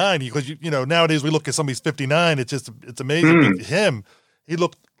 59, because you know, nowadays we look at somebody's 59. It's amazing. Him, he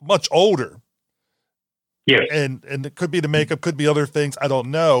looked much older. Yes. And it could be the makeup, could be other things. I don't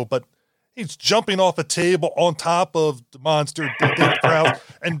know, but he's jumping off a table on top of the monster,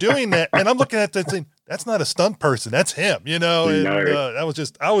 and doing that. And I'm looking at that thing. That's not a stunt person. That's him, you know? And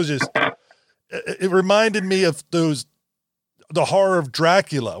it reminded me of the horror of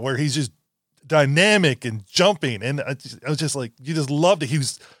Dracula, where he's just dynamic and jumping. And I was just like, you just loved it. He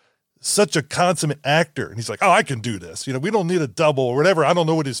was such a consummate actor. And he's like, oh, I can do this. You know, we don't need a double or whatever. I don't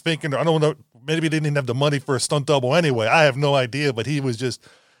know what he's thinking. I don't know. Maybe they didn't have the money for a stunt double anyway. I have no idea, but he was just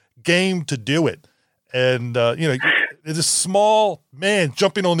game to do it. And, you know, this small man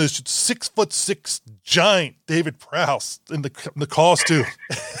jumping on this 6'6" giant David Prowse in the costume.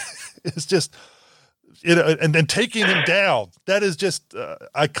 It's just, you know, and then taking him down. That is just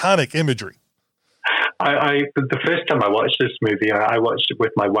iconic imagery. The first time I watched this movie, I watched it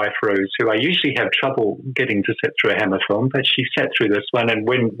with my wife Rose, who I usually have trouble getting to sit through a Hammer film, but she sat through this one. And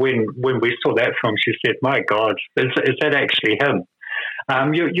when we saw that film, she said, "My God, is that actually him?"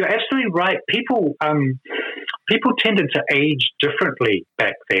 You're absolutely right. People tended to age differently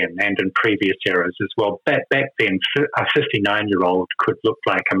back then and in previous eras as well. Back then, a 59-year-old could look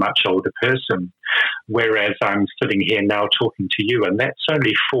like a much older person, whereas I'm sitting here now talking to you, and that's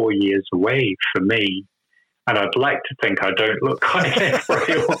only 4 years away for me. And I'd like to think I don't look quite that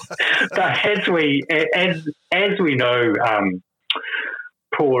real. But as we know,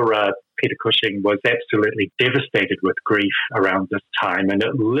 poor Peter Cushing was absolutely devastated with grief around this time, and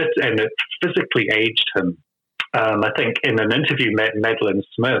it physically aged him. I think in an interview, Madeline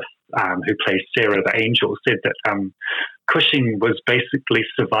Smith, who plays Sarah the Angel, said that Cushing was basically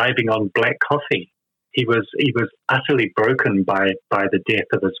surviving on black coffee. He was utterly broken by the death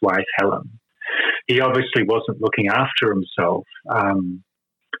of his wife Helen. He obviously wasn't looking after himself.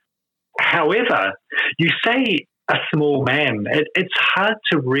 However, you say a small man. It's hard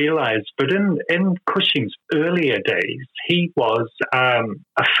to realize, but in Cushing's earlier days, he was a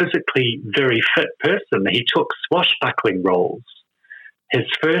physically very fit person. He took swashbuckling roles. His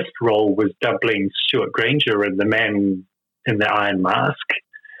first role was doubling Stuart Granger in The Man in the Iron Mask.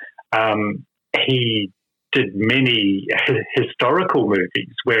 He did many historical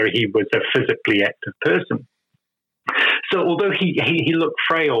movies where he was a physically active person. So although he looked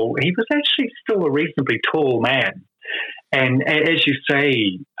frail, he was actually still a reasonably tall man. And as you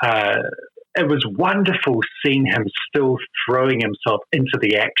say, it was wonderful seeing him still throwing himself into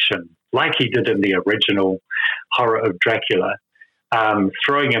the action, like he did in the original Horror of Dracula,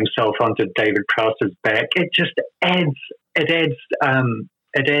 throwing himself onto David Prowse's back. It just adds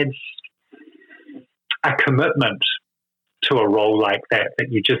a commitment to a role like that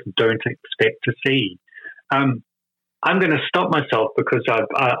you just don't expect to see. I'm going to stop myself because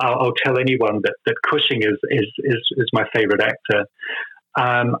I'll tell anyone that Cushing is my favorite actor.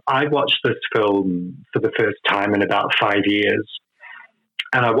 I watched this film for the first time in about 5 years,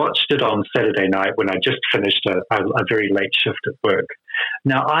 and I watched it on Saturday night when I just finished a very late shift at work.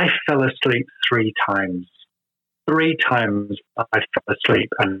 Now, I fell asleep 3 times. 3 times I fell asleep,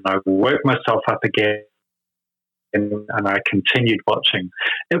 and I woke myself up again, and I continued watching.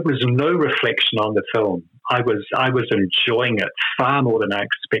 It was no reflection on the film. I was enjoying it far more than I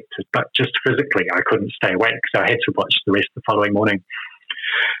expected, but just physically I couldn't stay awake, so I had to watch the rest the following morning.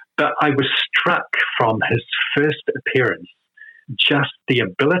 But I was struck from his first appearance, just the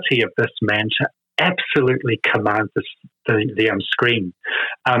ability of this man to absolutely command the screen.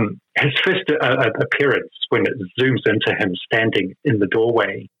 His first appearance, when it zooms into him standing in the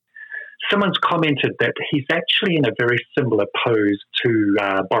doorway, someone's commented that he's actually in a very similar pose to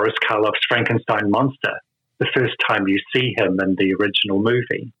Boris Karloff's Frankenstein monster, the first time you see him in the original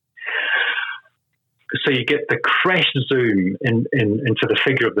movie. So you get the crash zoom into the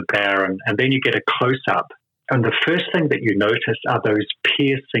figure of the bear, and then you get a close-up. And the first thing that you notice are those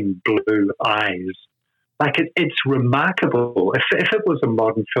piercing blue eyes. Like, it's remarkable. If it was a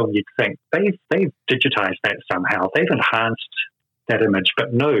modern film, you'd think they've digitized that somehow. They've enhanced that image.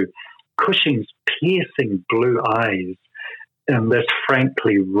 But no, Cushing's piercing blue eyes and this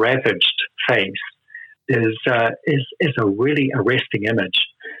frankly ravaged face is a really arresting image.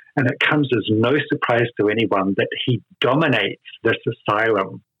 And it comes as no surprise to anyone that he dominates this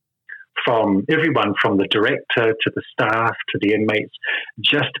asylum, from everyone from the director to the staff to the inmates,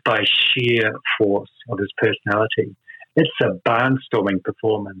 just by sheer force of his personality. It's a barnstorming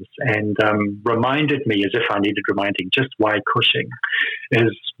performance, and reminded me, as if I needed reminding, just why Cushing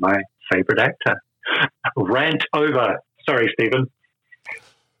is my favorite actor. Rant over. Sorry, Stephen.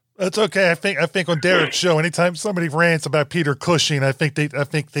 That's okay. I think on Derek's show, anytime somebody rants about Peter Cushing, I think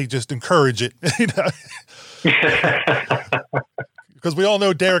they just encourage it. You know? Because we all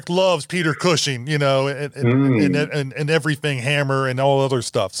know Derek loves Peter Cushing, you know, and everything Hammer and all other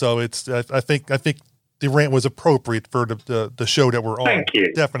stuff. So it's I think the rant was appropriate for the show that we're on. Thank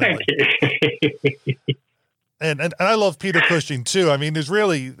you. Definitely. Thank you. and I love Peter Cushing too. I mean,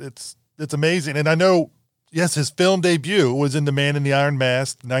 it's amazing. And I know Yes, his film debut was in The Man in the Iron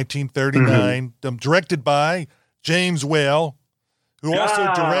Mask, 1939, directed by James Whale, who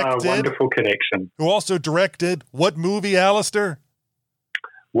also directed... Wonderful connection. Who also directed what movie, Alistair?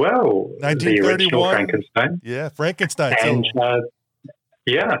 Well, 1931. The original Frankenstein. Yeah, Frankenstein. And,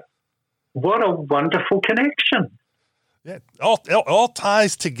 yeah. What a wonderful connection. Yeah, all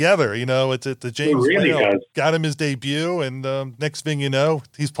ties together. You know, it's the James really Whale does. Got him his debut, and next thing you know,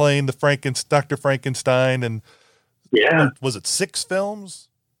 he's playing the Dr. Frankenstein, and was it 6 films?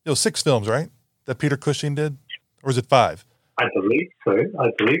 6 films, right? That Peter Cushing did, or was it 5? I believe so.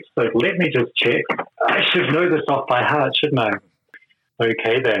 Let me just check. I should know this off by heart, shouldn't I?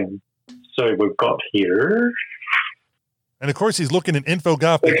 Okay, then. So we've got here. And of course, he's looking at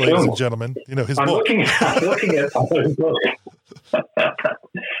Infographic, ladies and gentlemen. You know, his book. I'm looking at his book.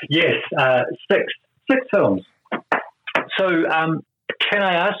 Yes, 6 films. So, can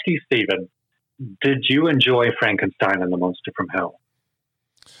I ask you, Stephen, did you enjoy Frankenstein and the Monster from Hell?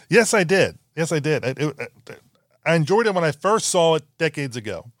 Yes, I did. I enjoyed it when I first saw it decades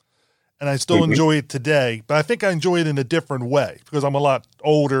ago, and I still enjoy it today. But I think I enjoy it in a different way because I'm a lot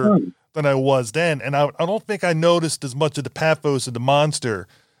older than I was then, and I don't think I noticed as much of the pathos of the monster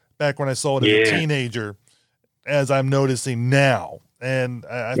back when I saw it as a teenager as I'm noticing now. And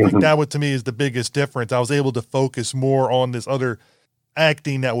I think that to me is the biggest difference. I was able to focus more on this other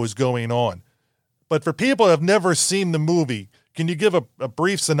acting that was going on. But for people that have never seen the movie, can you give a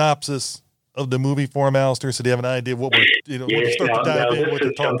brief synopsis of the movie for them, Alistair, so they have an idea of what we're, when you start to dive in, what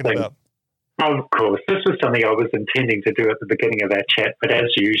they're talking about? Of course. This was something I was intending to do at the beginning of our chat, but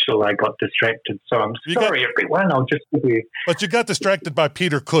as usual, I got distracted. So I'm sorry, everyone. I'll just give you... But you got distracted by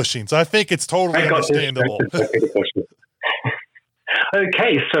Peter Cushing, so I think it's totally understandable.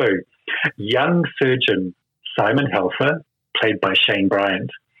 Okay, so young surgeon Simon Helfer, played by Shane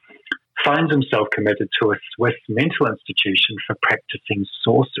Bryant, finds himself committed to a Swiss mental institution for practicing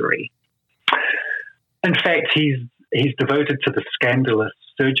sorcery. In fact, he's devoted to the scandalous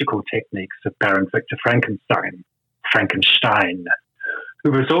surgical techniques of Baron Victor Frankenstein,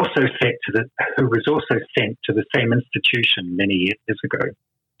 who was also sent to the same institution many years ago.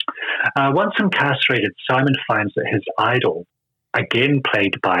 Once incarcerated, Simon finds that his idol, again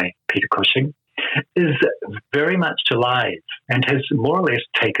played by Peter Cushing, is very much alive and has more or less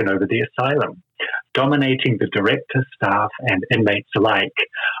taken over the asylum, dominating the director, staff, and inmates alike,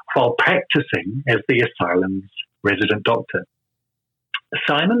 while practicing as the asylum's resident doctor.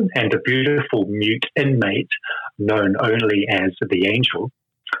 Simon and a beautiful mute inmate known only as the Angel,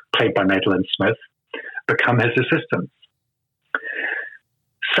 played by Madeline Smith, become his assistants.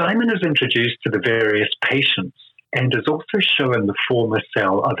 Simon is introduced to the various patients and is also shown the former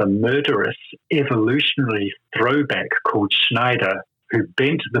cell of a murderous evolutionary throwback called Schneider, who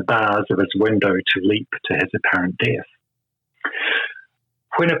bent the bars of his window to leap to his apparent death.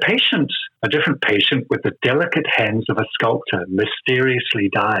 When a different patient with the delicate hands of a sculptor mysteriously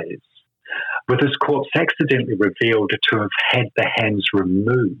dies, with his corpse accidentally revealed to have had the hands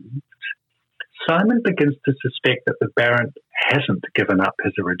removed, Simon begins to suspect that the Baron hasn't given up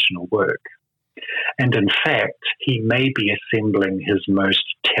his original work. And in fact, he may be assembling his most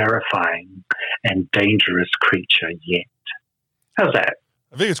terrifying and dangerous creature yet. How's that?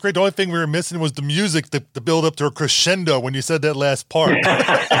 I think it's great. The only thing we were missing was the music to build up to a crescendo when you said that last part.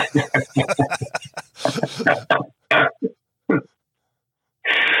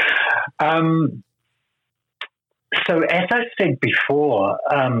 So as I said before,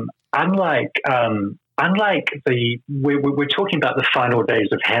 unlike we're talking about the final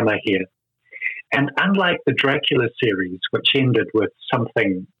days of Hammer here, and unlike the Dracula series, which ended with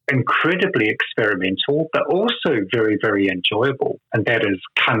something incredibly experimental, but also very, very enjoyable, and that is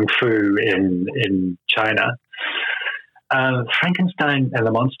Kung Fu in China, Frankenstein and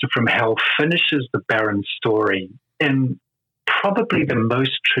the Monster from Hell finishes the Baron's story in probably the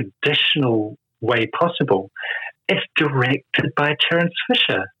most traditional way possible. It's directed by Terence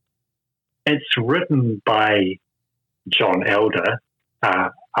Fisher. It's written by John Elder,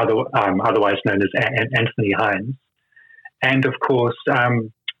 otherwise known as Anthony Hines. And of course,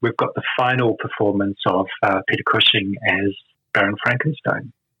 we've got the final performance of Peter Cushing as Baron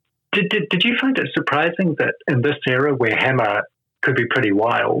Frankenstein. Did you find it surprising that in this era where Hammer could be pretty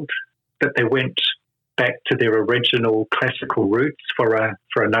wild, that they went back to their original classical roots for a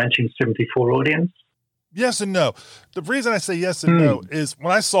 1974 audience? Yes and no. The reason I say yes and no is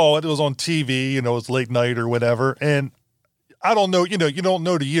when I saw it, it was on TV, it was late night or whatever, and I don't know, you don't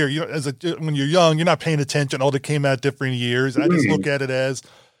know the year. When you're young, you're not paying attention. They came out different years. I just look at it as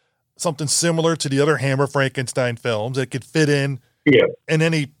something similar to the other Hammer Frankenstein films that could fit in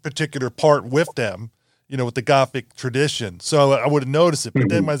any particular part with them. with the Gothic tradition. So I would have noticed it. But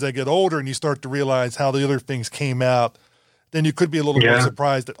then as I get older and you start to realize how the other things came out, then you could be a little more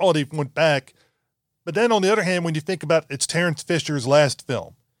surprised that, they went back. But then on the other hand, when you think about it's Terence Fisher's last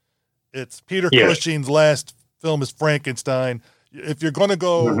film, it's Peter Cushing's last film is Frankenstein. If you're going to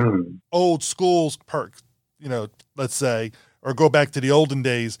go old school's let's say, or go back to the olden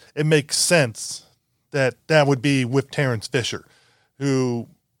days, it makes sense that would be with Terence Fisher, who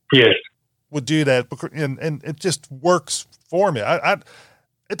would do that, and it just works for me.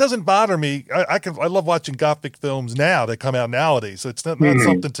 It doesn't bother me. I love watching Gothic films now that come out nowadays. So it's not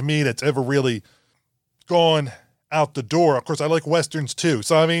something to me that's ever really gone out the door. Of course, I like Westerns too.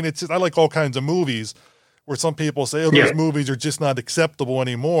 So I mean, I like all kinds of movies where some people say, those movies are just not acceptable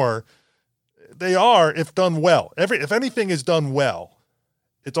anymore. They are if done well. If anything is done well,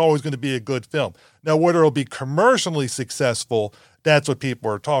 it's always going to be a good film. Now, whether it'll be commercially successful, that's what people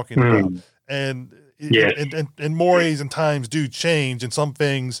are talking about. And mores and times do change, and some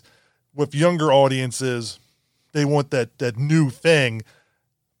things with younger audiences, they want that new thing.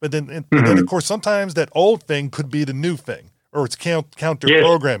 But then of course, sometimes that old thing could be the new thing, or it's counter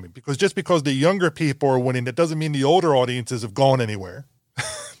programming. Because just because the younger people are winning, that doesn't mean the older audiences have gone anywhere.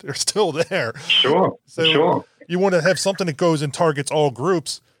 They're still there. Sure. You want to have something that goes and targets all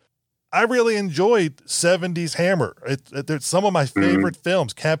groups. I really enjoyed 70s Hammer. It's some of my favorite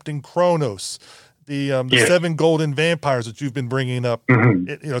films. Captain Kronos, the 7 Golden Vampires that you've been bringing up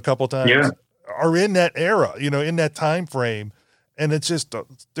a couple of times are in that era, in that time frame. And it's just,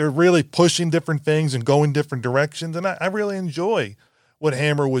 they're really pushing different things and going different directions. And I really enjoy what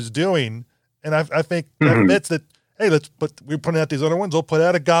Hammer was doing. And I think that fits that, hey, we're putting out these other ones. We'll put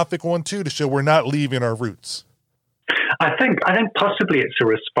out a Gothic one too to show we're not leaving our roots. I think possibly it's a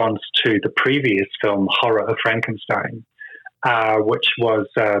response to the previous film, Horror of Frankenstein, which was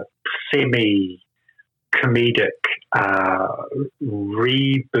a semi-comedic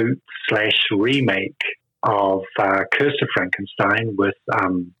reboot/remake of Curse of Frankenstein with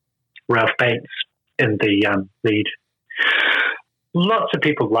Ralph Bates in the lead. Lots of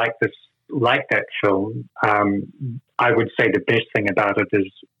people like that film. I would say the best thing about it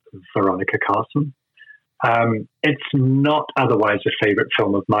is Veronica Carlson. It's not otherwise a favorite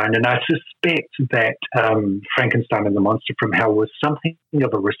film of mine, and I suspect that Frankenstein and the Monster from Hell was something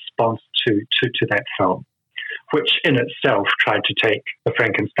of a response to that film, which in itself tried to take the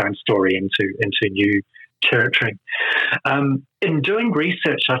Frankenstein story into new territory. In doing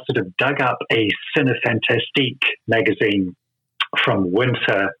research, I sort of dug up a Cinefantastique magazine from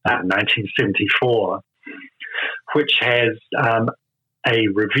winter 1974, which has a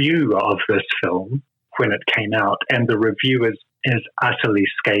review of this film when it came out, and the review is utterly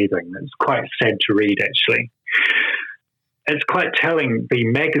scathing. It's quite sad to read, actually. It's quite telling. The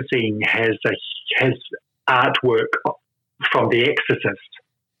magazine has artwork from The Exorcist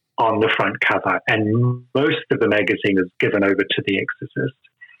on the front cover, and most of the magazine is given over to The Exorcist.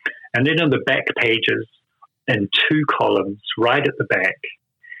 And then on the back pages, in 2 columns, right at the back,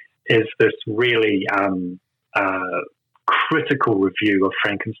 is this really critical review of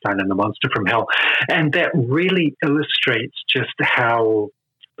Frankenstein and the Monster from Hell. And that really illustrates just how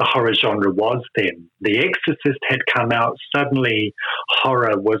the horror genre was then. The Exorcist had come out. Suddenly,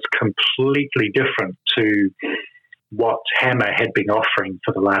 horror was completely different to what Hammer had been offering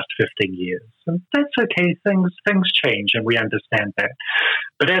for the last 15 years. And that's okay. Things change, and we understand that.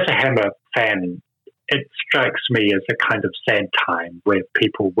 But as a Hammer fan, it strikes me as a kind of sad time where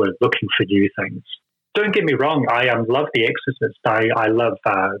people were looking for new things. Don't get me wrong, I love The Exorcist. I love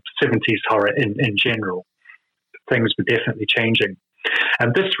 70s horror in general. Things were definitely changing.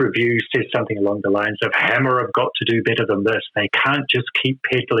 And this review says something along the lines of, Hammer have got to do better than this. They can't just keep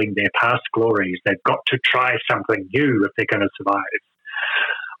peddling their past glories. They've got to try something new if they're going to survive.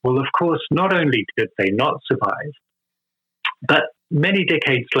 Well, of course, not only did they not survive, but many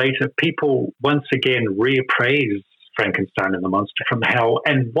decades later, people once again reappraise Frankenstein and the Monster from Hell,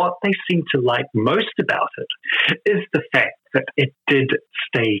 and what they seem to like most about it is the fact that it did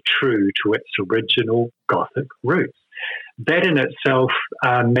stay true to its original Gothic roots. That in itself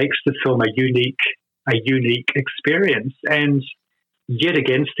makes the film a unique experience. And yet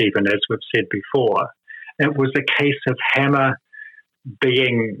again, Stephen, as we've said before, it was a case of Hammer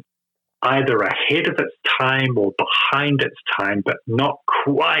being either ahead of its time or behind its time, but not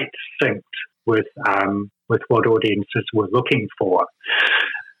quite synced with what audiences were looking for.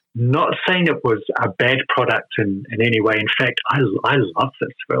 Not saying it was a bad product in any way. In fact, I love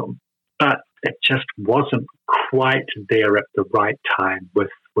this film, but it just wasn't quite there at the right time with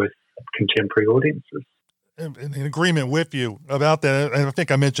contemporary audiences. In agreement with you about that, and I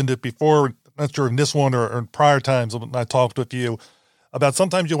think I mentioned it before, not sure in this one or in prior times when I talked with you about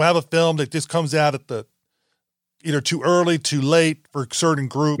sometimes you'll have a film that just comes out at the either too early, too late for certain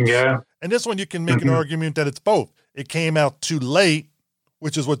groups. Yeah. And this one you can make an argument that it's both. It came out too late,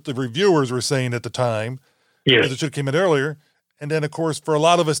 which is what the reviewers were saying at the time. Yes. It should have came out earlier. And then, of course, for a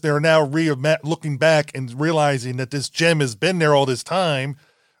lot of us, they're now looking back and realizing that this gem has been there all this time,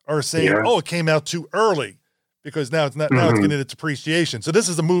 are saying, "Oh, it came out too early," because now it's not. Now it's getting its appreciation. So this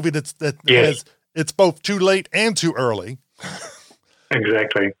is a movie has it's both too late and too early.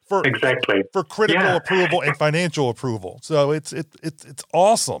 Exactly. For critical approval and financial approval. So it's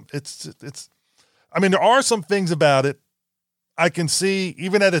awesome. It's. I mean, there are some things about it I can see,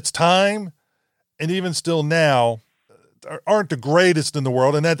 even at its time, and even still now, aren't the greatest in the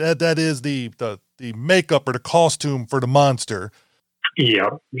world, and that is the makeup or the costume for the monster. Yeah,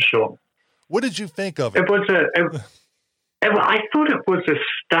 sure. What did you think of it? I thought it was a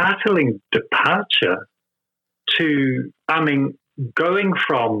startling departure to, going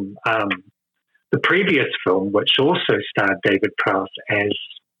from the previous film, which also starred David Prowse as,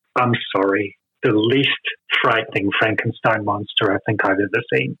 I'm sorry, the least frightening Frankenstein monster I think I've ever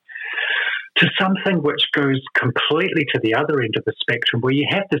seen, to something which goes completely to the other end of the spectrum, where you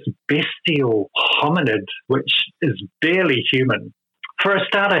have this bestial hominid which is barely human. For a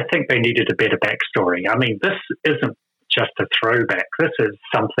start, I think they needed a better backstory. I mean, this isn't just a throwback. This is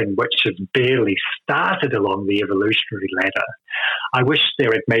something which has barely started along the evolutionary ladder. I wish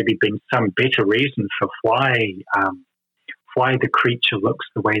there had maybe been some better reason for why the creature looks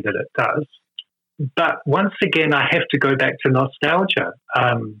the way that it does. But once again, I have to go back to nostalgia.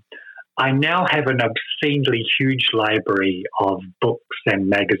 I now have an obscenely huge library of books and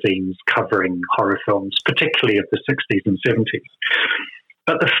magazines covering horror films, particularly of the 60s and 70s.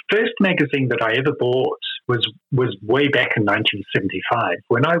 But the first magazine that I ever bought was way back in 1975,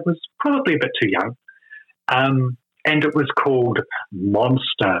 when I was probably a bit too young. And it was called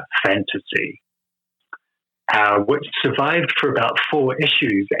Monster Fantasy, which survived for about 4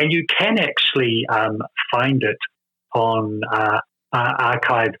 issues. And you can actually find it on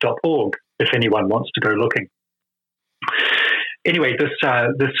archive.org if anyone wants to go looking. Anyway, this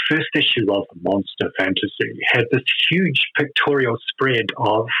first issue of Monster Fantasy had this huge pictorial spread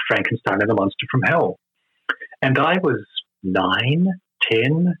of Frankenstein and the Monster from Hell. And I was 9,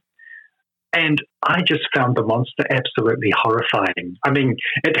 10, and I just found the monster absolutely horrifying. I mean,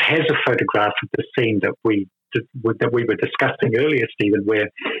 it has a photograph of the scene that we were discussing earlier, Stephen, where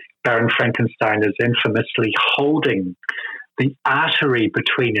Baron Frankenstein is infamously holding the artery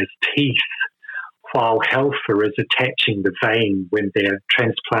between his teeth while Helfer is attaching the vein when they're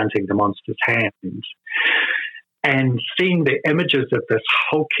transplanting the monster's hand. And seeing the images of this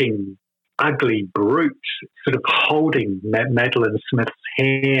hulking, ugly brute sort of holding Madeline Smith's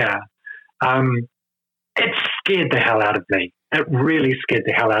hair, it scared the hell out of me. It really scared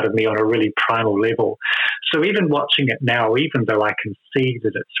the hell out of me on a really primal level. So even watching it now, even though I can see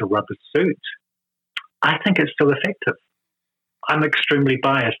that it's a rubber suit, I think it's still effective. I'm extremely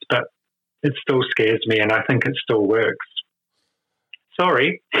biased, but it still scares me, and I think it still works.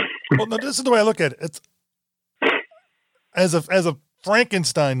 Sorry. Well, no, this is the way I look at it. It's as a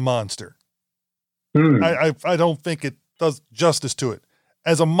Frankenstein monster. I don't think it does justice to it.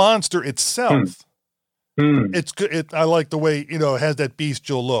 As a monster itself, it's good. I like the way it has that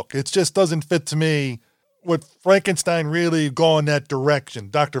bestial look. It just doesn't fit to me. Would Frankenstein really go in that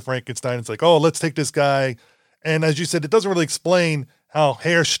direction? Dr. Frankenstein, it's like, oh, let's take this guy. And as you said, it doesn't really explain how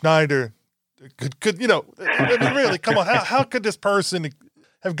Herr Schneider could I mean, really, come on, how could this person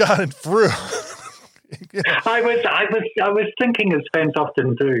have gotten through? I was thinking, as fans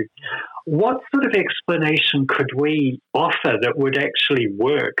often do, what sort of explanation could we offer that would actually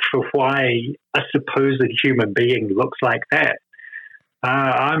work for why a supposed human being looks like that?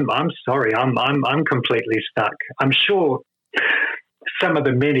 I'm sorry, I'm completely stuck. I'm sure some of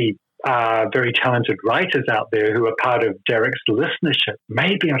the many very talented writers out there who are part of Derek's listenership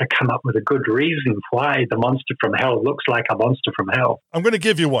may be able to come up with a good reason why the monster from hell looks like a monster from hell. I'm going to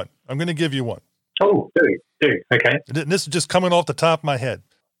give you one. Oh, do. Okay. This is just coming off the top of my head.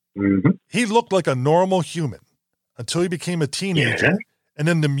 Mm-hmm. He looked like a normal human until he became a teenager, and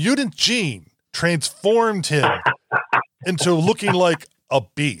then the mutant gene transformed him into looking like a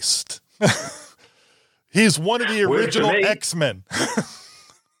beast. He's one of the original X-Men.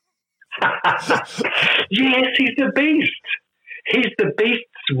 Yes, he's the beast. He's the beast's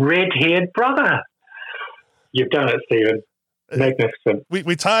red-haired brother. You've done it, Stephen. Magnificent.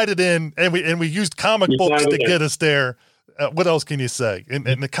 We tied it in, and we used comic books to get us there. What else can you say? And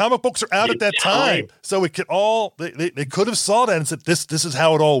the comic books are out at that time, so it could all they could have saw that and said this is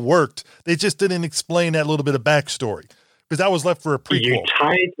how it all worked. They just didn't explain that little bit of backstory because that was left for a prequel.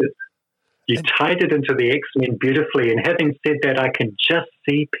 You tied it into the X-Men beautifully, and having said that, I can just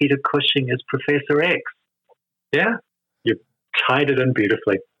see Peter Cushing as Professor X. Yeah, you tied it in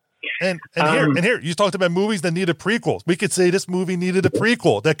beautifully. And here, you talked about movies that needed prequels. We could say this movie needed a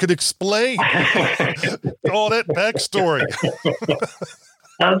prequel that could explain all that backstory.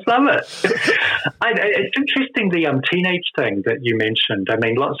 I love it. It's interesting, the teenage thing that you mentioned. I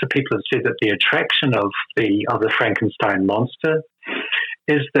mean, lots of people have said that the attraction of the Frankenstein monster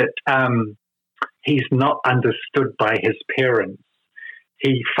is that he's not understood by his parents.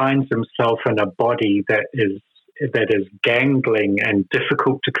 He finds himself in a body that is gangling and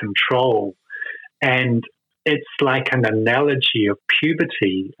difficult to control. And it's like an analogy of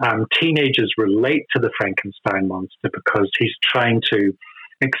puberty. Teenagers relate to the Frankenstein monster because he's trying to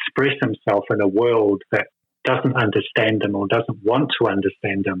express himself in a world that doesn't understand him or doesn't want to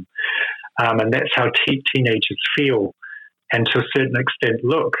understand him. And that's how teenagers feel. And to a certain extent,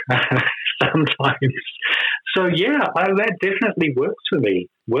 look, sometimes. So, yeah, that definitely works for me.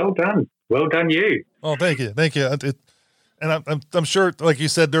 Well done. Well done, you. Oh, thank you. And I'm sure, like you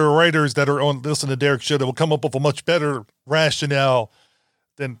said, there are writers that are on Listen to Derek's show that will come up with a much better rationale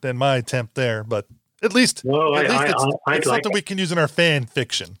than my attempt there. But at least it's something we can use in our fan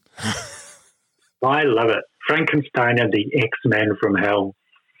fiction. I love it. Frankenstein and the X-Men from Hell.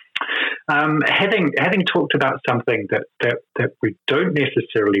 Having talked about something that we don't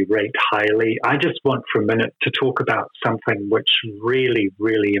necessarily rate highly, I just want for a minute to talk about something which really,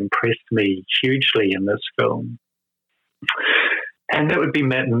 really impressed me hugely in this film. And that would be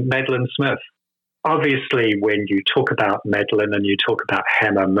Madeline Smith. Obviously, when you talk about Madeline and you talk about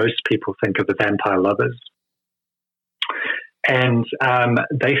Hammer, most people think of the Vampire Lovers. And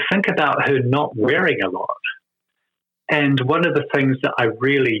they think about her not wearing a lot. And one of the things that I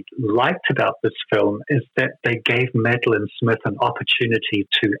really liked about this film is that they gave Madeline Smith an opportunity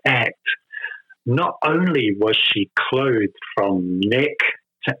to act. Not only was she clothed from neck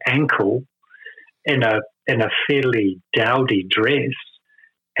to ankle in a fairly dowdy dress,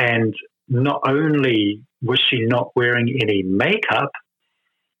 and not only was she not wearing any makeup,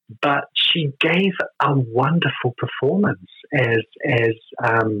 but she gave a wonderful performance as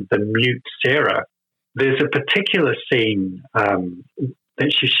the mute Sarah. There's a particular scene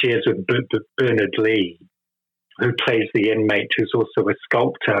that she shares with Bernard Lee, who plays the inmate, who's also a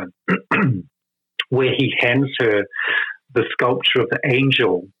sculptor, where he hands her the sculpture of the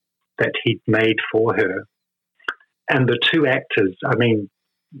angel that he'd made for her. And the two actors, I mean,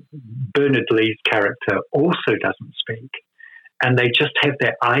 Bernard Lee's character also doesn't speak, and they just have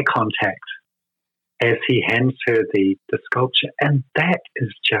that eye contact as he hands her the sculpture, and that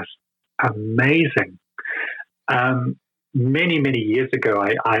is just amazing. Many years ago,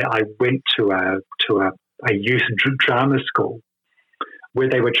 I went to a youth drama school where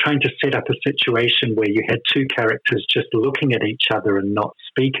they were trying to set up a situation where you had two characters just looking at each other and not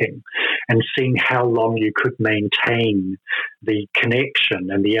speaking, and seeing how long you could maintain the connection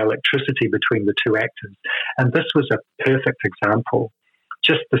and the electricity between the two actors. And this was a perfect example.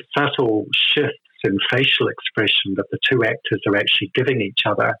 Just the subtle shifts in facial expression that the two actors are actually giving each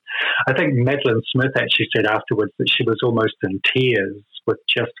other. I think Madeline Smith actually said afterwards that she was almost in tears with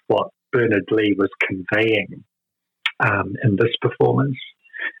just what Bernard Lee was conveying in this performance.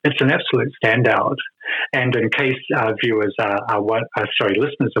 It's an absolute standout. And in case listeners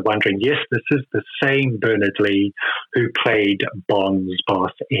are wondering, yes, this is the same Bernard Lee who played Bond's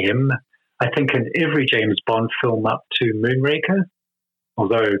boss M, I think in every James Bond film up to Moonraker,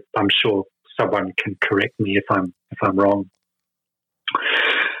 although I'm sure someone can correct me if I'm wrong.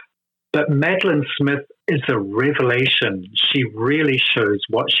 But Madeline Smith is a revelation. She really shows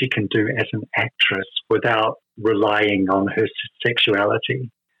what she can do as an actress without relying on her sexuality.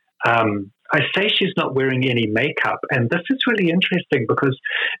 I say she's not wearing any makeup, and this is really interesting because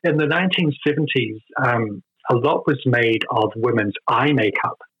in the 1970s, a lot was made of women's eye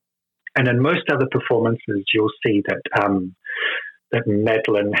makeup. And in most other performances, you'll see that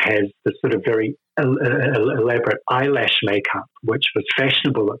Madeline has the sort of very elaborate eyelash makeup, which was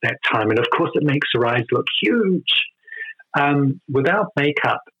fashionable at that time. And of course, it makes her eyes look huge. Without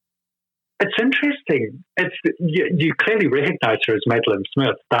makeup, it's interesting. You clearly recognize her as Madeline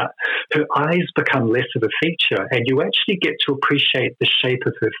Smith, but her eyes become less of a feature, and you actually get to appreciate the shape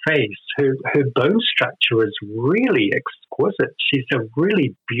of her face. Her bone structure is really exquisite. She's a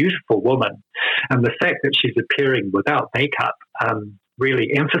really beautiful woman, and the fact that she's appearing without makeup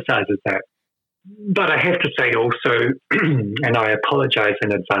really emphasizes that. But I have to say also, and I apologize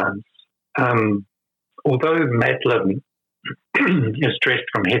in advance, although Madeline is dressed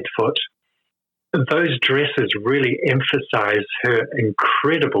from head to foot, those dresses really emphasize her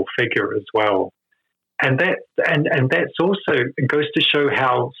incredible figure as well. And that's also goes to show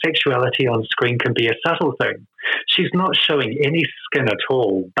how sexuality on screen can be a subtle thing. She's not showing any skin at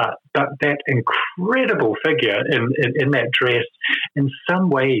all, but that incredible figure in that dress in some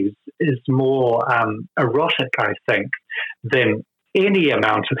ways is more erotic, I think, than any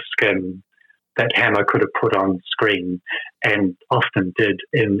amount of skin that Hammer could have put on screen, and often did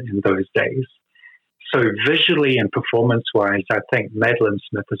in those days. So visually and performance-wise, I think Madeline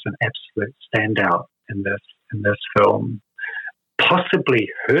Smith is an absolute standout in this film. Possibly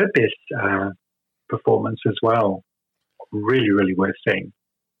her best performance as well. Really, really worth seeing.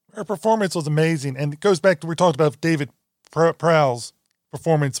 Her performance was amazing, and it goes back to we talked about David Prowse's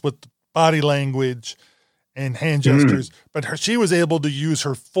performance with body language and hand gestures, but she was able to use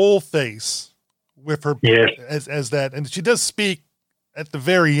her full face with her as that, and she does speak at the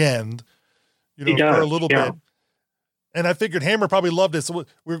very end, for a little bit. And I figured Hammer probably loved it. So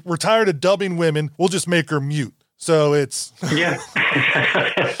we're tired of dubbing women. We'll just make her mute. So it's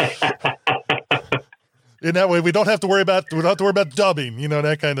in that way we don't have to worry about dubbing,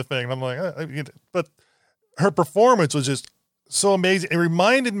 that kind of thing. And I'm like, but her performance was just so amazing. It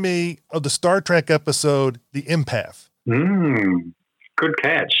reminded me of the Star Trek episode, The Empath. Good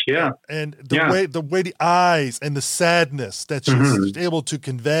catch, yeah. And the way the eyes and the sadness that she's able to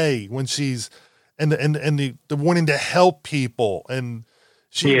convey when she's and the wanting to help people, and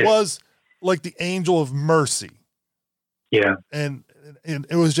she was like the angel of mercy. Yeah. And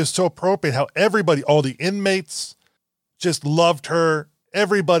it was just so appropriate how everybody, all the inmates just loved her.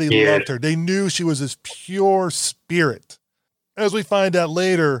 Everybody loved her. They knew she was this pure spirit. As we find out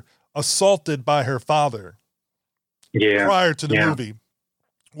later, assaulted by her father prior to the movie,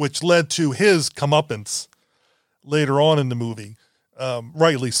 which led to his comeuppance later on in the movie,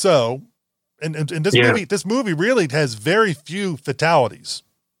 rightly so. And this movie really has very few fatalities.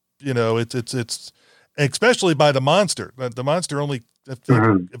 It's especially by the monster. The monster only, if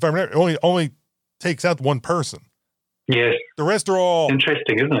I remember, only takes out one person. Yes. The rest are all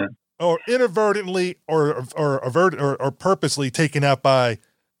interesting, isn't it? Or inadvertently or purposely taken out by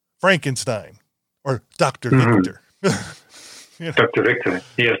Frankenstein or Dr. Victor. Dr. Victor,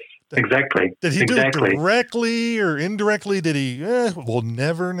 yes, exactly. Did he do it directly or indirectly? Did he? We'll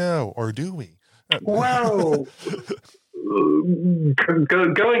never know, or do we? Well,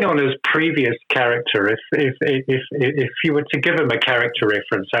 going on his previous character, if you were to give him a character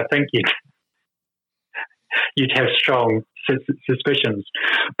reference, I think you'd have strong suspicions.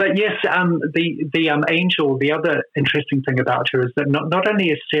 But yes, the angel. The other interesting thing about her is that not only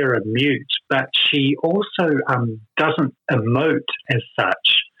is Sarah mute, but she also doesn't emote as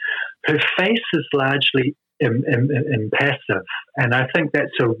such. Her face is largely impassive, and I think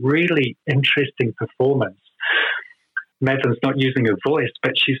that's a really interesting performance. Madeline's not using her voice,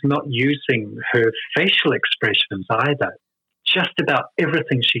 but she's not using her facial expressions either. Just about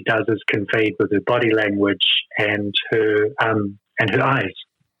everything she does is conveyed with her body language and her eyes.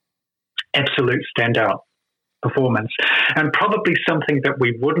 Absolute standout performance, and probably something that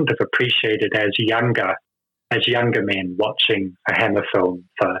we wouldn't have appreciated as younger men watching a Hammer film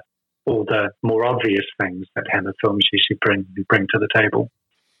for all the more obvious things that Hammer films usually bring to the table.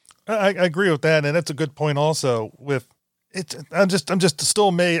 I agree with that, and that's a good point. Also, with it, I'm just still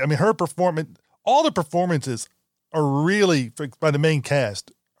amazed. I mean, her performance, all the performances are really by the main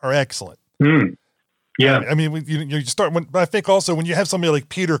cast are excellent. Yeah, I mean, you start when I think also when you have somebody like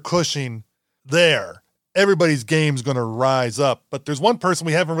Peter Cushing there, everybody's game's going to rise up. But there's one person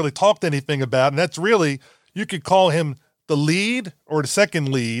we haven't really talked anything about, and that's really, you could call him the lead or the second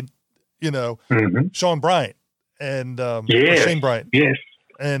lead. Sean Bryant and Shane Bryant. Yes.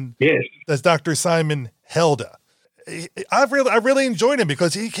 And that's Dr. Simon Helda. I really enjoyed him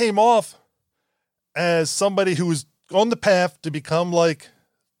because he came off as somebody who was on the path to become like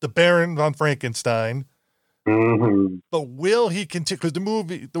the Baron von Frankenstein. But will he continue? Because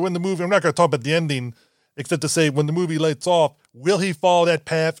when the movie, I'm not going to talk about the ending, except to say when the movie lets off, will he follow that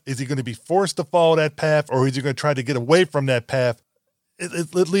path? Is he going to be forced to follow that path, or is he going to try to get away from that path?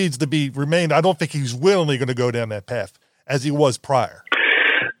 It leads to remain. I don't think he's willingly going to go down that path as he was prior.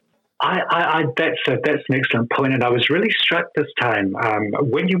 That's an excellent point, and I was really struck this time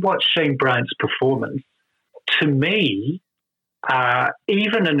when you watch Shane Bryant's performance. To me,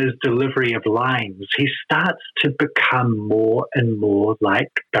 even in his delivery of lines, he starts to become more and more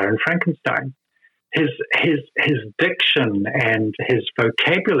like Baron Frankenstein. his diction and his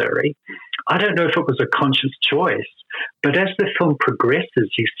vocabulary, I don't know if it was a conscious choice, but as the film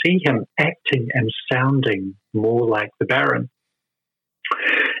progresses, you see him acting and sounding more like the Baron.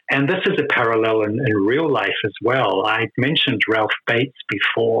 And this is a parallel in real life as well. I mentioned Ralph Bates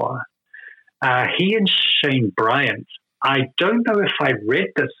before. He and Shane Bryant, I don't know if I read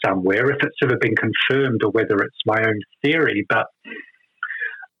this somewhere, if it's ever been confirmed or whether it's my own theory, but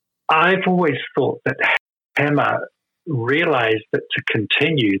I've always thought that Hammer realized that to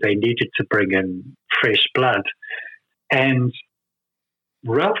continue, they needed to bring in fresh blood. And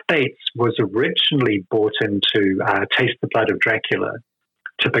Ralph Bates was originally brought in to Taste the Blood of Dracula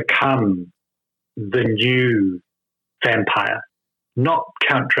to become the new vampire. Not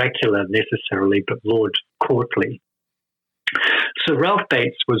Count Dracula necessarily, but Lord Courtly. So Ralph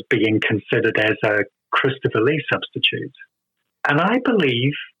Bates was being considered as a Christopher Lee substitute. And I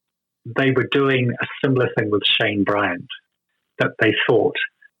believe they were doing a similar thing with Shane Bryant, that they thought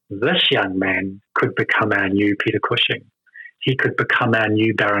this young man could become our new Peter Cushing. He could become our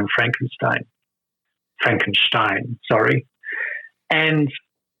new Baron Frankenstein. And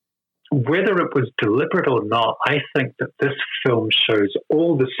whether it was deliberate or not, I think that this film shows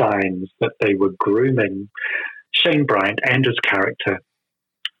all the signs that they were grooming Shane Bryant and his character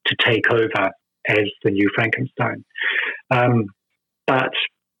to take over as the new Frankenstein. But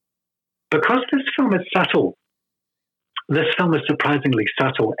because this film is subtle, this film is surprisingly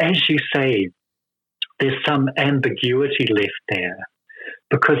subtle. As you say, there's some ambiguity left there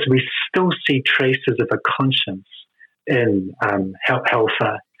because we still see traces of a conscience in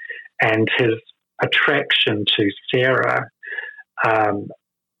Helfer, and his attraction to Sarah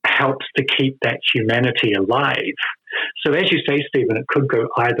helps to keep that humanity alive. So as you say, Stephen, it could go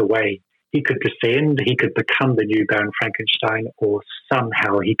either way. He could descend, he could become the new Baron Frankenstein, or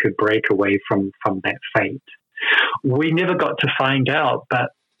somehow he could break away from that fate. We never got to find out,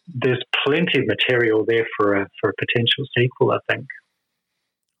 but there's plenty of material there for a potential sequel, I think.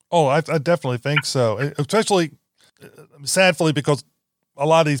 Oh, I definitely think so. Especially, sadly, because a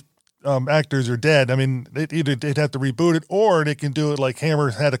lot of these actors are dead. I mean, either they'd have to reboot it, or they can do it like Hammer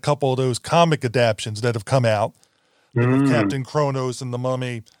had a couple of those comic adaptions that have come out, like Captain Kronos and the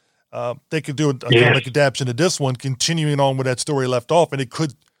Mummy. They could do a comic adaptation of this one, continuing on with that story left off, and it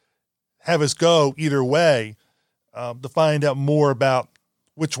could have us go either way to find out more about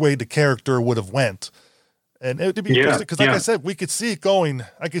which way the character would have went. And it would be interesting because, like I said, we could see it going.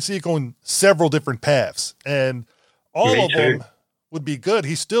 I could see it going several different paths, and all of them would be good.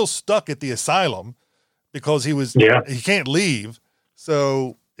 He's still stuck at the asylum because he can't leave.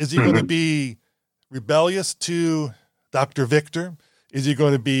 So is he going to be rebellious to Dr. Victor? Is he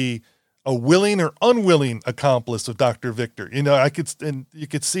going to be a willing or unwilling accomplice of Dr. Victor? You know, you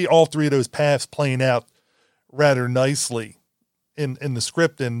could see all three of those paths playing out rather nicely in the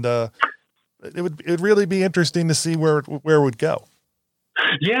script, and it'd really be interesting to see where it would go.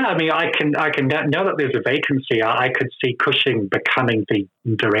 Yeah, I mean, I can now that there's a vacancy, I could see Cushing becoming the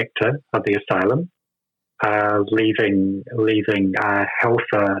director of the asylum, leaving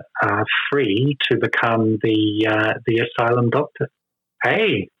Helfer free to become the asylum doctor.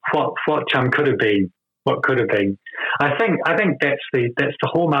 Hey, what could have been? What could have been? I think that's the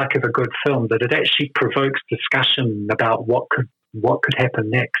hallmark of a good film, that it actually provokes discussion about what could happen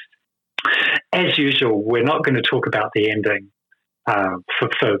next. As usual, we're not going to talk about the ending for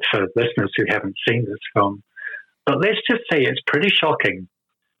listeners who haven't seen this film, but let's just say it's pretty shocking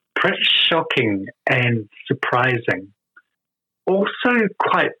and surprising. Also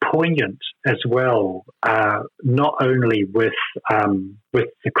quite poignant as well, not only with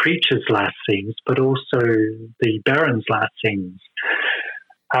the creature's last scenes, but also the Baron's last scenes.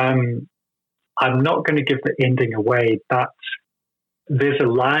 I'm not going to give the ending away, but there's a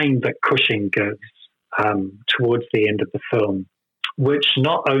line that Cushing gives towards the end of the film, which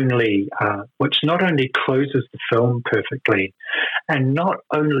not only closes the film perfectly, and not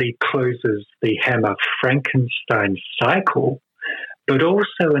only closes the Hammer Frankenstein cycle, but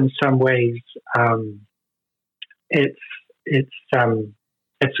also in some ways it's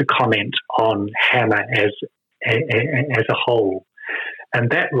a comment on Hammer as a whole. And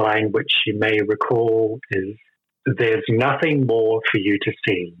that line, which you may recall, is, "There's nothing more for you to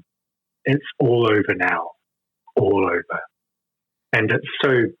see. It's all over now, all over." And it's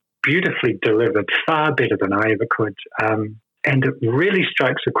so beautifully delivered, far better than I ever could. And it really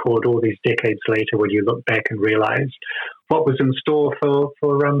strikes a chord all these decades later when you look back and realize what was in store for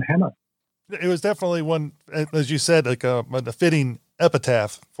Hammer. It was definitely one, as you said, like a fitting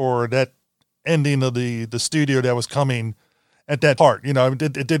epitaph for that ending of the studio that was coming at that part. You know,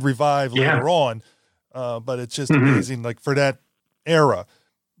 it did revive later on, but it's just amazing, like for that era.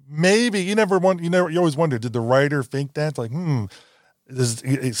 Maybe you always wonder, did the writer think that? Like,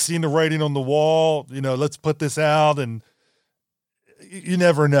 he's seen the writing on the wall, let's put this out, and you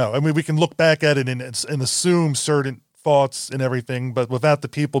never know. I mean, we can look back at it and assume certain thoughts and everything, but without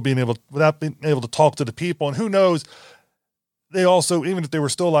being able to talk to the people, and who knows, they also, even if they were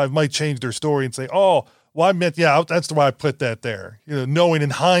still alive, might change their story and say, oh, well, I meant, that's why I put that there. Knowing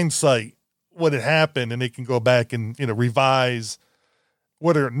in hindsight what had happened, and they can go back and, revise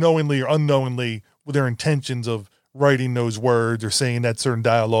whether knowingly or unknowingly with their intentions of writing those words or saying that certain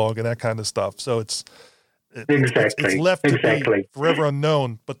dialogue and that kind of stuff. So it's left to be forever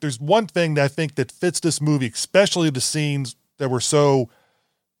unknown. But there's one thing that I think that fits this movie, especially the scenes that were so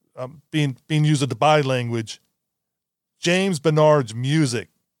being used as the body language. James Bernard's music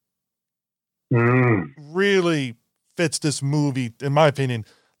really fits this movie, in my opinion,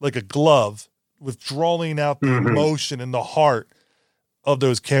 like a glove, with drawing out the emotion and the heart of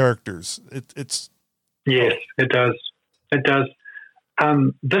those characters. Yes, it does. It does.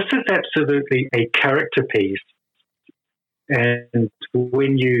 This is absolutely a character piece, and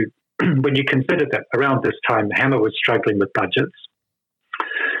when you consider that around this time Hammer was struggling with budgets,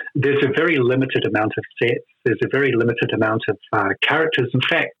 there's a very limited amount of sets. There's a very limited amount of characters. In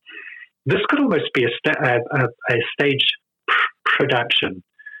fact, this could almost be a stage production.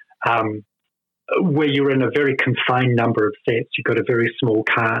 Where you're in a very confined number of sets, you've got a very small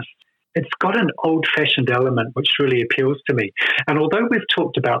cast. It's got an old-fashioned element which really appeals to me. And although we've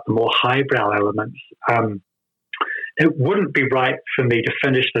talked about the more highbrow elements, it wouldn't be right for me to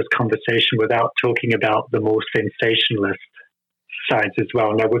finish this conversation without talking about the more sensationalist sides as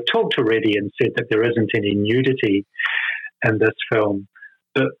well. Now, we've talked already and said that there isn't any nudity in this film,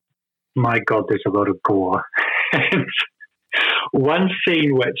 but my God, there's a lot of gore. And one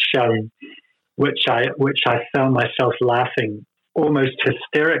scene which I found myself laughing almost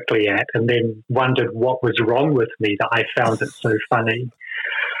hysterically at, and then wondered what was wrong with me that I found it so funny,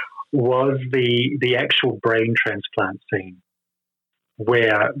 was the actual brain transplant scene,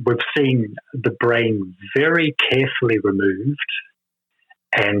 where we've seen the brain very carefully removed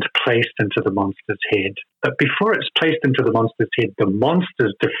and placed into the monster's head. But before it's placed into the monster's head, the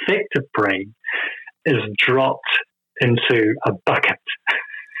monster's defective brain is dropped into a bucket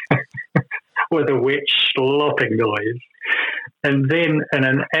with a wet slopping noise. And then in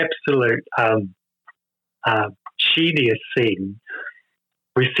an absolute genius scene,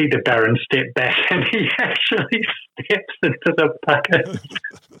 we see the Baron step back and he actually steps into the bucket,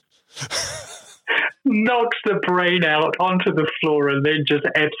 knocks the brain out onto the floor, and then just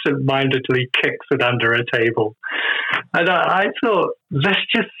absent-mindedly kicks it under a table. And I thought, this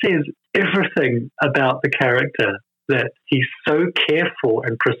just says everything about the character, that he's so careful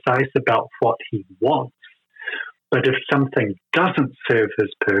and precise about what he wants. But if something doesn't serve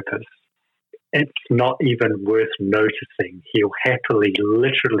his purpose, it's not even worth noticing. He'll happily,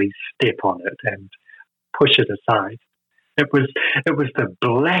 literally step on it and push it aside. It was the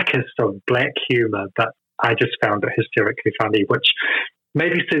blackest of black humor, but I just found it hysterically funny, which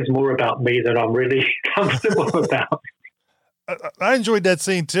maybe says more about me than I'm really comfortable about. I enjoyed that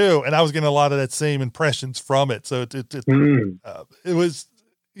scene too, and I was getting a lot of that same impressions from it. So it was,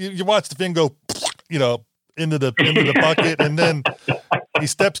 you watch the thing go, into the bucket, and then he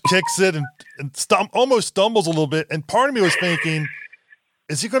kicks it, and almost stumbles a little bit. And part of me was thinking,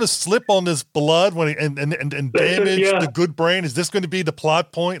 is he going to slip on this blood when and damage the good brain? Is this going to be the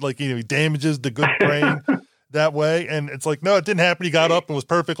plot point? Like, he damages the good brain that way? And it's like, no, it didn't happen. He got up and was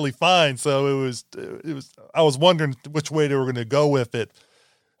perfectly fine. So it was, I was wondering which way they were going to go with it.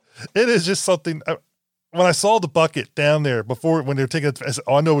 It is just something. When I saw the bucket down there before, when they were taking it, I said,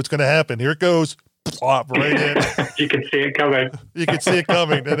 oh, I know what's going to happen. Here it goes. Plop right in. You can see it coming. You can see it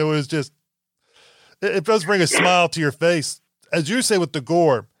coming. And it was just, it does bring a smile to your face. As you say with the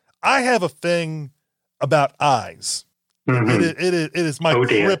gore, I have a thing about eyes. Mm-hmm. It is my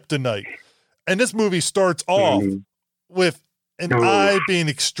kryptonite. And this movie starts off with an eye being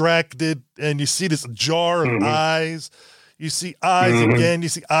extracted, and you see this jar of eyes. You see eyes again. You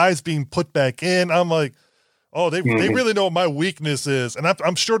see eyes being put back in. I'm like, oh, they really know what my weakness is. And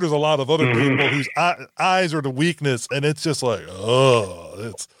I'm sure there's a lot of other people whose eyes are the weakness. And it's just like,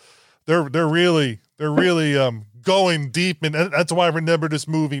 oh, they're really going deep. And that's why I remember this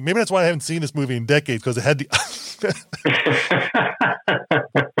movie. Maybe that's why I haven't seen this movie in decades, because it had the.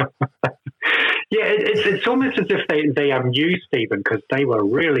 Yeah, it's almost as if they knew Stephen, because they were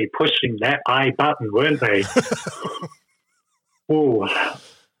really pushing that I button, weren't they? Oh.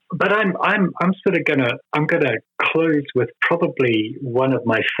 But I'm sort of I'm gonna close with probably one of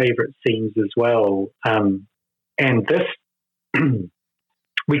my favorite scenes as well. And this,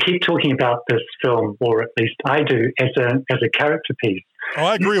 we keep talking about this film, or at least I do, as a character piece. Oh,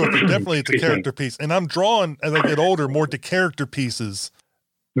 I agree with you. Definitely, it's a character piece, and I'm drawn as I get older more to character pieces.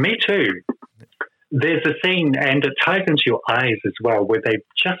 Me too. There's a scene, and it ties into your eyes as well, where they've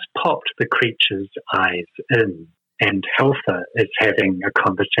just popped the creature's eyes in. And Helfer is having a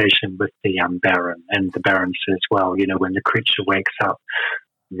conversation with the Baron, and the Baron says, well, you know, when the creature wakes up,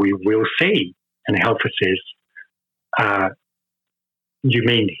 we will see. And Helfer says, you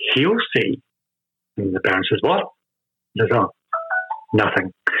mean he'll see? And the Baron says, what? There's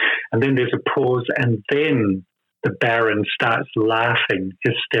nothing. And then there's a pause, and then the Baron starts laughing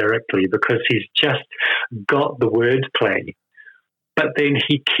hysterically because he's just got the wordplay. But then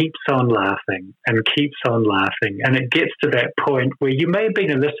he keeps on laughing and keeps on laughing. And it gets to that point where you may have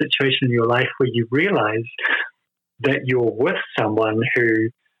been in this situation in your life where you realize that you're with someone who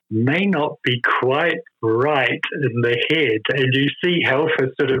may not be quite right in the head. And you see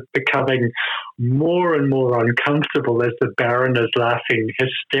Helfer sort of becoming more and more uncomfortable as the Baron is laughing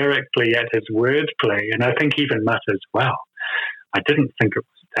hysterically at his wordplay. And I think even mutters, wow, I didn't think it was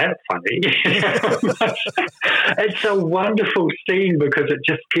that funny. It's a wonderful scene because it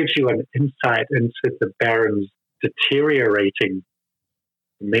just gives you an insight into the Baron's deteriorating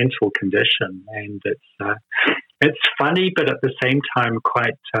mental condition, and it's funny, but at the same time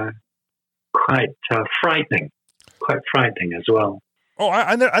quite frightening, as well. Oh,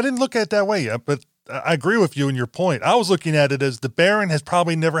 I didn't look at it that way yet, but I agree with you in your point. I was looking at it as the Baron has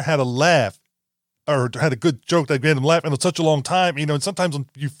probably never had a laugh or had a good joke that made him laugh in such a long time, you know, and sometimes when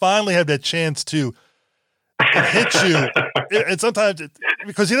you finally have that chance to hit you, and sometimes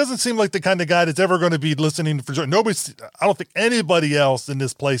because he doesn't seem like the kind of guy that's ever going to be listening for joke. I don't think anybody else in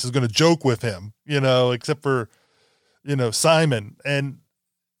this place is going to joke with him, you know, except for, you know, Simon. And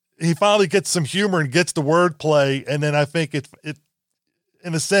he finally gets some humor and gets the wordplay. And then I think it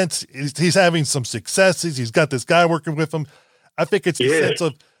in a sense, he's having some successes. He's got this guy working with him. I think it's the sense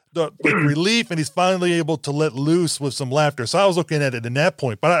of the relief, and he's finally able to let loose with some laughter. So I was looking at it in that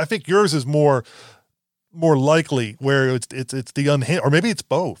point, but I think yours is more likely where it's the unhinged, or maybe it's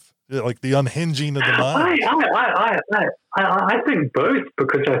both, like the unhinging of the mind. I think both,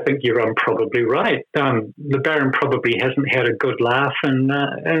 because I think you're probably right. The Baron probably hasn't had a good laugh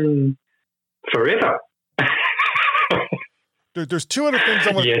in forever. There's two other things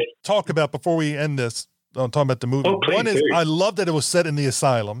I want to talk about before we end this. I'm talking about the movie. One is I love that it was set in the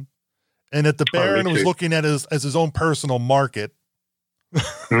asylum, and that the Baron was looking at it as his own personal market.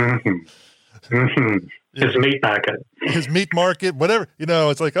 His meat market. His meat market, whatever. You know,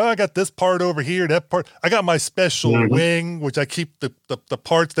 it's like, oh, I got this part over here, that part. I got my special wing, which I keep the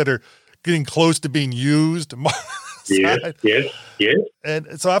parts that are getting close to being used. Yes.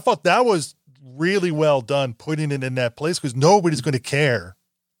 And so I thought that was really well done, putting it in that place, because nobody's going to care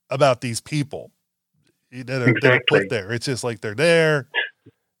about these people that are put there. It's just like they're there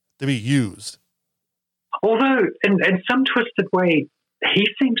to be used. Although, in some twisted way, he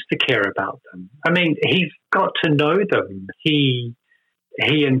seems to care about them. I mean, he's got to know them. He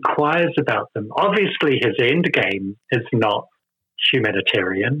inquires about them. Obviously, his end game is not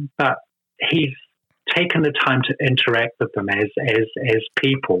humanitarian, but he's taken the time to interact with them as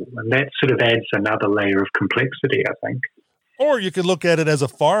people, and that sort of adds another layer of complexity, I think. Or you could look at it as a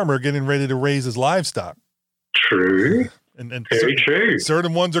farmer getting ready to raise his livestock. True. And very true.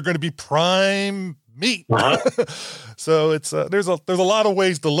 Certain ones are going to be prime meat. So it's there's a lot of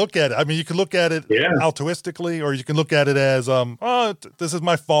ways to look at it. I mean, you can look at it altruistically, or you can look at it as this is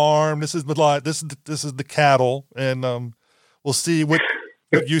my farm, this is the cattle, and we'll see what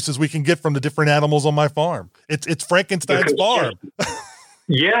uses we can get from the different animals on my farm. It's Frankenstein's farm.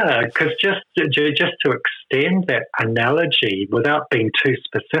 Yeah, because just to extend that analogy without being too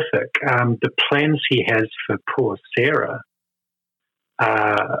specific, the plans he has for poor Sarah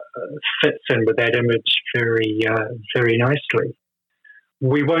fits in with that image very, very nicely.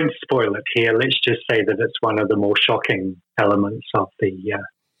 We won't spoil it here. Let's just say that it's one of the more shocking elements of the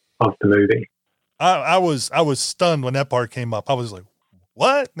movie. I was stunned when that part came up. I was like,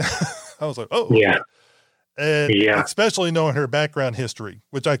 "What?" I was like, "Oh, yeah." And especially knowing her background history,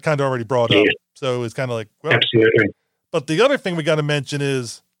 which I kind of already brought up. So it's kind of like, well, absolutely. But the other thing we got to mention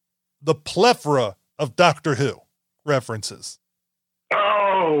is the plethora of Doctor Who references.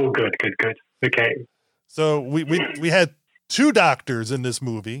 Oh, good. Okay. So we had two doctors in this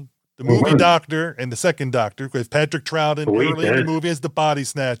movie, the movie Doctor and the second Doctor, with Patrick Troughton early in the movie as the body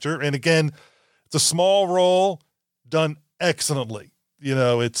snatcher. And again, it's a small role done excellently.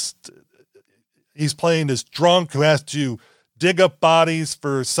 he's playing this drunk who has to dig up bodies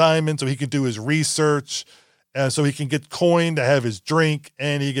for Simon so he can do his research, so he can get coin to have his drink,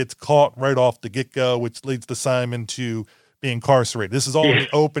 and he gets caught right off the get-go, which leads to Simon to be incarcerated. This is all in the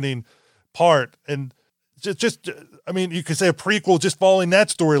opening part, and just you could say a prequel just following that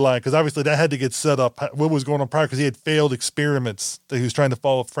storyline, because obviously that had to get set up, what was going on prior, because he had failed experiments that he was trying to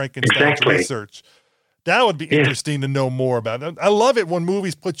follow Frankenstein's research. That would be interesting to know more about. I love it when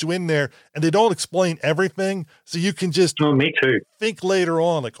movies put you in there and they don't explain everything, so you can just me too. Think later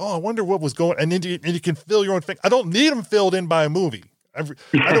on, like, I wonder what was going on, and then you can fill your own thing. I don't need them filled in by a movie. I know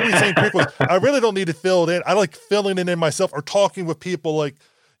we're saying prequels. I really don't need it filled in. I like filling it in myself or talking with people like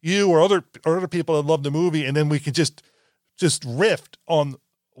you or other people that love the movie, and then we can just riff on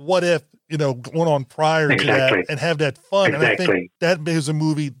what if, going on prior to that and have that fun. And I think that gives a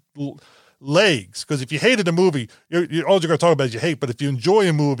movie legs, because if you hated a movie, all you're going to talk about is you hate. But if you enjoy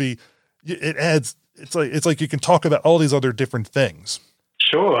a movie, it adds. It's like you can talk about all these other different things.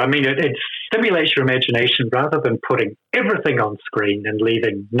 Sure, I mean it stimulates your imagination rather than putting everything on screen and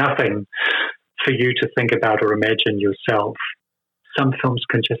leaving nothing for you to think about or imagine yourself. Some films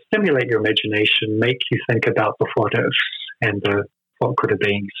can just stimulate your imagination, make you think about the what ifs and the what could have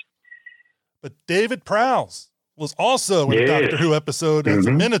been. But David Prowse was also in a Doctor Who episode as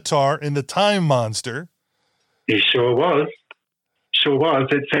a Minotaur in The Time Monster. He sure was. Sure was.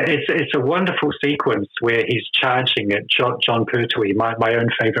 It's a wonderful sequence where he's charging at John Pertwee, my own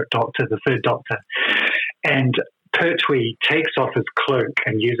favourite Doctor, the Third Doctor, and Pertwee takes off his cloak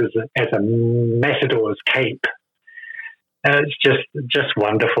and uses it as a matador's cape. It's just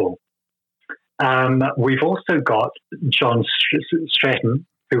wonderful. We've also got John Stratton,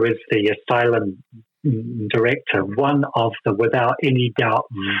 who is the Asylum director, one of the, without any doubt,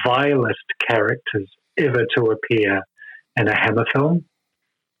 vilest characters ever to appear in a Hammer film.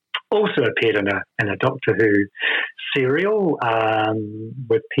 Also appeared in a Doctor Who serial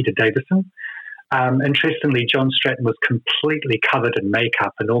with Peter Davison. Interestingly, John Stratton was completely covered in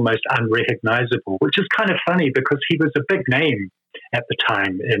makeup and almost unrecognizable, which is kind of funny because he was a big name at the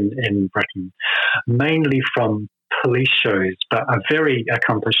time in Britain, mainly from police shows, but a very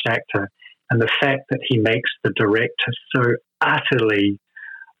accomplished actor. And the fact that he makes the director so utterly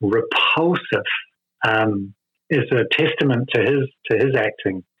repulsive is a testament to his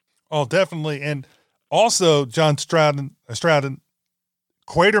acting. Oh, definitely. And also John Stratton,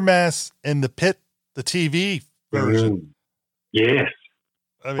 Quatermass in The Pit, the TV version. Yes.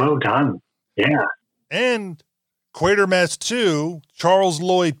 Well done. Yeah. And Quatermass 2, Charles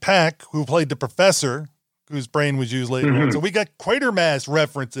Lloyd Pack, who played the professor, whose brain was used later on. So we got Quatermass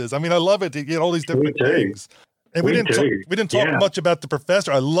references. I mean, I love it to get all these different things. And we didn't talk much about the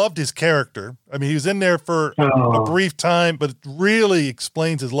professor. I loved his character. I mean, he was in there for a brief time, but it really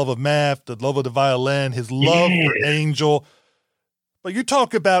explains his love of math, the love of the violin, his love for Angel. But you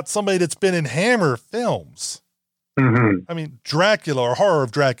talk about somebody that's been in Hammer films. I mean, Dracula or Horror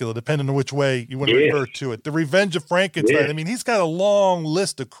of Dracula, depending on which way you want to refer to it. The Revenge of Frankenstein. I mean, he's got a long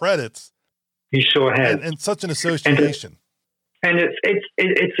list of credits. He sure has. And such an association. And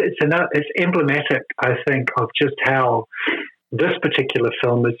it's emblematic, I think, of just how this particular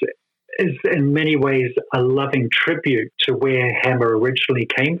film is in many ways a loving tribute to where Hammer originally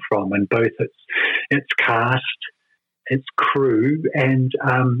came from, and both its cast, its crew, and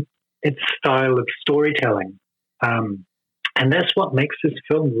its style of storytelling. And that's what makes this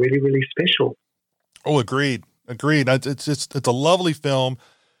film really, really special. Oh, agreed. It's a lovely film.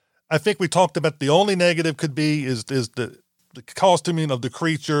 I think we talked about the only negative could be is the costuming of the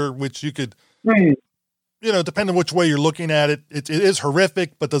creature, which you could, depending on which way you're looking at it, it is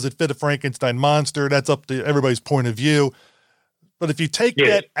horrific, but does it fit a Frankenstein monster? That's up to everybody's point of view. But if you take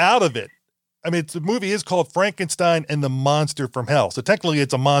that out of it, I mean, the movie is called Frankenstein and the Monster from Hell. So technically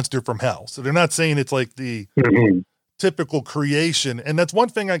it's a monster from hell. So they're not saying it's like the typical creation. And that's one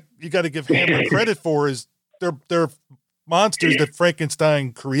thing you got to give Hammer credit for is they're monsters that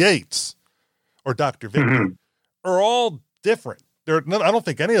Frankenstein creates, or Dr. Victor, are all different. I don't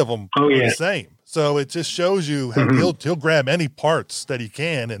think any of them are the same. So it just shows you how he'll grab any parts that he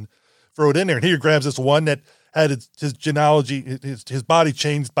can and throw it in there. And here he grabs this one that had his genealogy, his body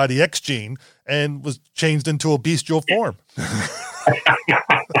changed by the X gene and was changed into a bestial form.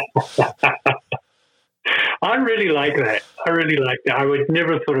 I really like that. I would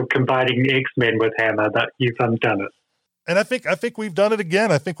never thought of combining X-Men with Hammer, but you've done it. And I think we've done it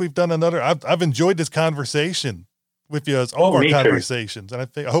again. I think we've done another. I've enjoyed this conversation with you, as all of our conversations, and I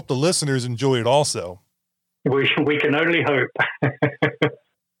hope the listeners enjoy it also. We can only hope.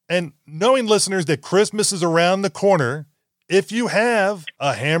 And knowing, listeners, that Christmas is around the corner, if you have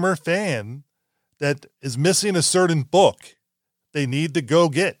a Hammer fan that is missing a certain book, they need to go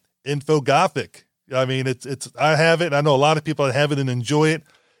get Infogothic. I mean, I have it. I know a lot of people that have it and enjoy it.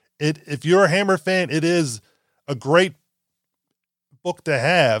 If you're a Hammer fan, it is a great book to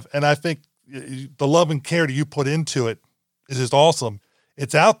have. And I think the love and care that you put into it is just awesome.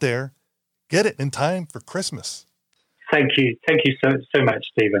 It's out there. Get it in time for Christmas. Thank you so much,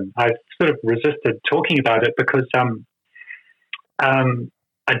 Stephen. I've sort of resisted talking about it because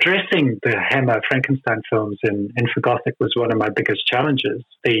addressing the Hammer Frankenstein films in Infogothic was one of my biggest challenges.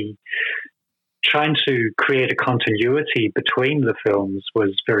 Trying to create a continuity between the films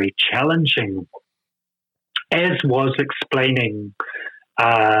was very challenging, as was explaining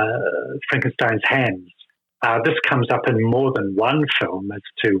Frankenstein's hands. This comes up in more than one film as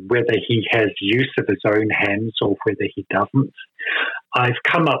to whether he has use of his own hands or whether he doesn't. I've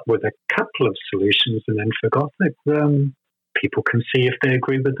come up with a couple of solutions in Infogothic. People can see if they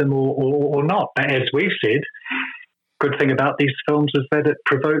agree with them or not. But as we've said, good thing about these films is that it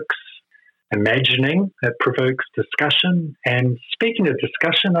provokes imagining, it provokes discussion. And speaking of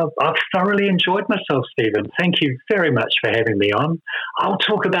discussion, I've thoroughly enjoyed myself, Stephen. Thank you very much for having me on. I'll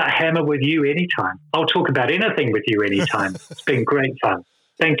talk about Hammer with you anytime. I'll talk about anything with you anytime. It's been great fun.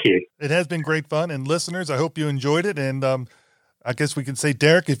 Thank you. It has been great fun. And listeners, I hope you enjoyed it. And I guess we can say,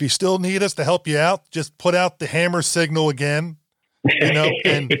 Derek, if you still need us to help you out, just put out the Hammer signal again. You know,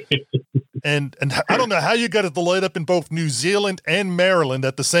 and I don't know how you got it to light up in both New Zealand and Maryland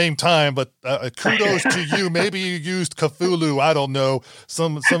at the same time, but kudos to you. Maybe you used Cthulhu. I don't know,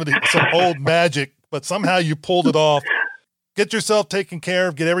 some old magic, but somehow you pulled it off. Get yourself taken care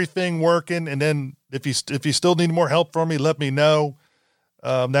of, get everything working, and then if you still need more help from me, let me know.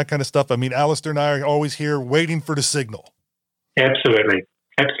 That kind of stuff. I mean, Alistair and I are always here waiting for the signal. Absolutely.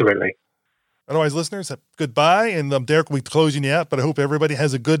 Otherwise, listeners, goodbye. And Derek will be closing you out, but I hope everybody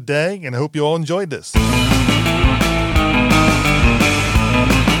has a good day, and I hope you all enjoyed this.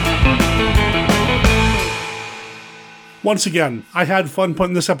 Once again, I had fun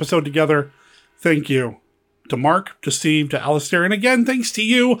putting this episode together. Thank you to Mark, to Steve, to Alistair, and again, thanks to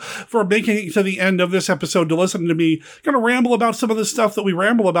you for making it to the end of this episode to listen to me kind of ramble about some of the stuff that we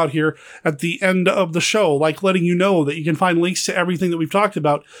ramble about here at the end of the show, like letting you know that you can find links to everything that we've talked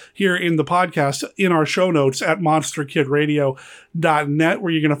about here in the podcast in our show notes at monsterkidradio.net,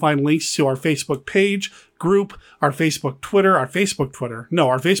 where you're going to find links to our Facebook page, group, our Facebook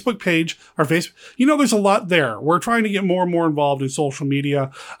page, there's a lot there. We're trying to get more and more involved in social media.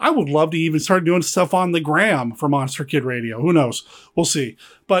 I would love to even start doing stuff on the gram for Monster Kid Radio. Who knows? We'll see.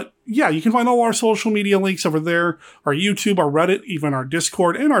 But yeah, you can find all our social media links over there, our YouTube, our Reddit, even our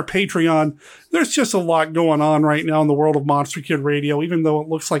Discord, and our Patreon. There's just a lot going on right now in the world of Monster Kid Radio, even though it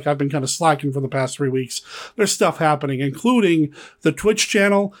looks like I've been kind of slacking for the past 3 weeks. There's stuff happening, including the Twitch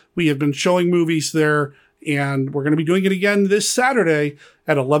channel. We have been showing movies there, and we're going to be doing it again this Saturday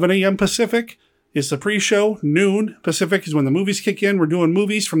at 11 a.m. Pacific. It's the pre-show. Noon Pacific is when the movies kick in. We're doing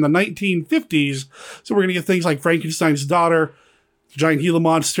movies from the 1950s. So we're going to get things like Frankenstein's Daughter, Giant Gila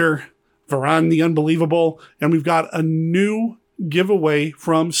Monster, Varan the Unbelievable, and we've got a new giveaway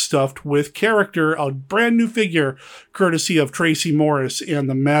from Stuffed with Character, a brand new figure courtesy of Tracy Morris and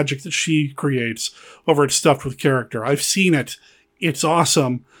the magic that she creates over at Stuffed with Character. I've seen it. It's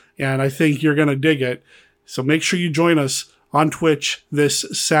awesome, and I think you're going to dig it. So make sure you join us on Twitch this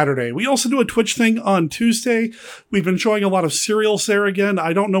Saturday. We also do a Twitch thing on Tuesday. We've been showing a lot of serials there again.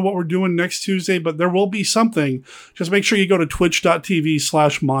 I don't know what we're doing next Tuesday, but there will be something. Just make sure you go to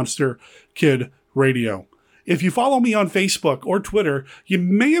twitch.tv/monsterkidradio. If you follow me on Facebook or Twitter, you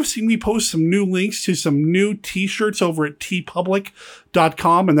may have seen me post some new links to some new t-shirts over at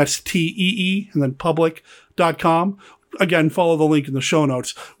teepublic.com, and that's T-E-E and then public.com. Again, follow the link in the show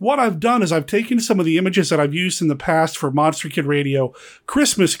notes. What I've done is I've taken some of the images that I've used in the past for Monster Kid Radio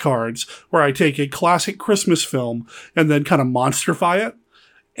Christmas cards, where I take a classic Christmas film and then kind of monsterify it,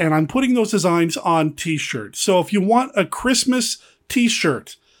 and I'm putting those designs on t-shirts. So if you want a Christmas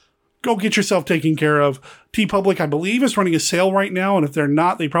t-shirt, go get yourself taken care of. TeePublic, I believe, is running a sale right now, and if they're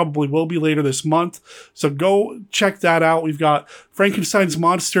not, they probably will be later this month. So go check that out. We've got Frankenstein's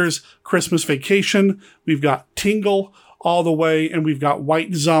Monsters Christmas Vacation. We've got Tingle all the way, and we've got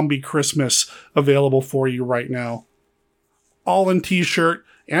White Zombie Christmas available for you right now. All in t-shirt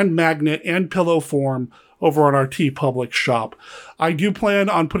and magnet and pillow form over on our TeePublic shop. I do plan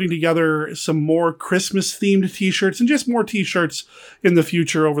on putting together some more Christmas-themed t-shirts and just more t-shirts in the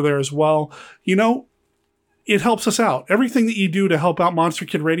future over there as well. You know, it helps us out. Everything that you do to help out Monster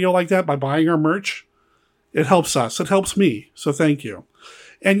Kid Radio like that by buying our merch, it helps us. It helps me. So thank you.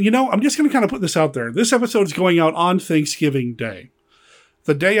 And, I'm just going to kind of put this out there. This episode is going out on Thanksgiving Day.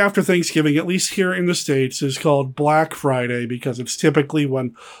 The day after Thanksgiving, at least here in the States, is called Black Friday because it's typically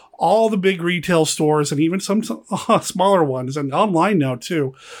when all the big retail stores and even some smaller ones, and online now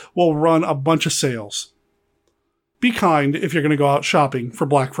too, will run a bunch of sales. Be kind if you're going to go out shopping for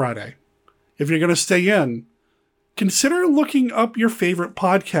Black Friday. If you're going to stay in, consider looking up your favorite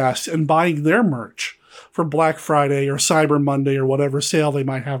podcast and buying their merch for Black Friday or Cyber Monday or whatever sale they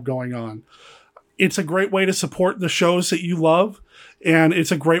might have going on. It's a great way to support the shows that you love, and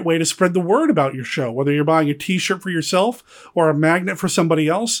it's a great way to spread the word about your show, whether you're buying a t-shirt for yourself or a magnet for somebody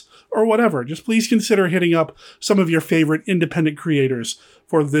else or whatever. Just please consider hitting up some of your favorite independent creators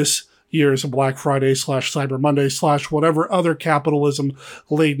for this year's Black Friday / Cyber Monday / whatever other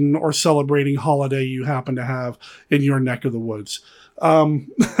capitalism-laden or celebrating holiday you happen to have in your neck of the woods.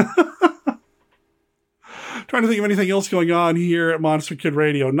 Trying to think of anything else going on here at Monster Kid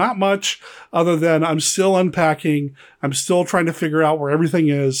Radio. Not much, other than I'm still unpacking. I'm still trying to figure out where everything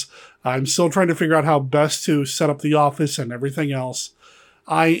is. I'm still trying to figure out how best to set up the office and everything else.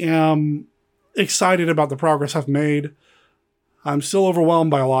 I am excited about the progress I've made. I'm still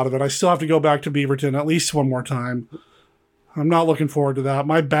overwhelmed by a lot of it. I still have to go back to Beaverton at least one more time. I'm not looking forward to that.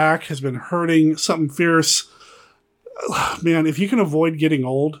 My back has been hurting something fierce. Man, if you can avoid getting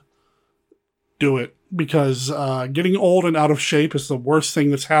old, do it. Because getting old and out of shape is the worst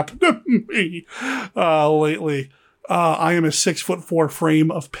thing that's happened to me lately. I am a 6'4"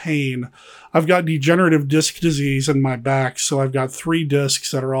 frame of pain. I've got degenerative disc disease in my back, so I've got 3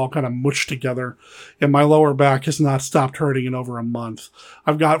 discs that are all kind of mushed together, and my lower back has not stopped hurting in over a month.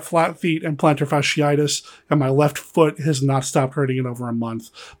 I've got flat feet and plantar fasciitis, and my left foot has not stopped hurting in over a month.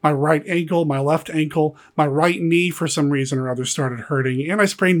 My right ankle, my left ankle, my right knee for some reason or other started hurting, and I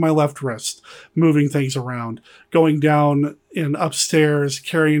sprained my left wrist, moving things around, going down and upstairs,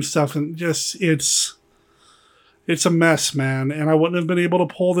 carrying stuff, and just, it's a mess, man, and I wouldn't have been able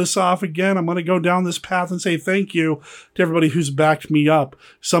to pull this off again. I'm going to go down this path and say thank you to everybody who's backed me up.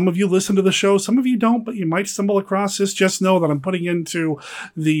 Some of you listen to the show, some of you don't, but you might stumble across this. Just know that I'm putting into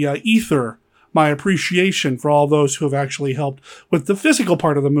the ether my appreciation for all those who have actually helped with the physical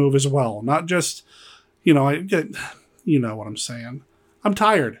part of the move as well. Not just, you know what I'm saying. I'm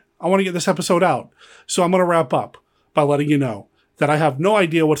tired. I want to get this episode out. So I'm going to wrap up by letting you know that I have no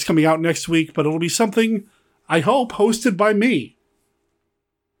idea what's coming out next week, but it'll be something, I hope, hosted by me.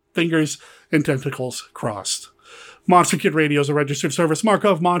 Fingers and tentacles crossed. Monster Kid Radio is a registered service mark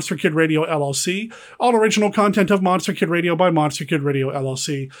of Monster Kid Radio, LLC. All original content of Monster Kid Radio by Monster Kid Radio,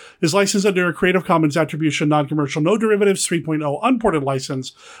 LLC is licensed under a Creative Commons Attribution, Non-Commercial, No Derivatives 3.0 unported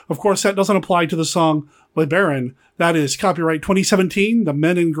license. Of course, that doesn't apply to the song Le Baron. That is copyright 2017, The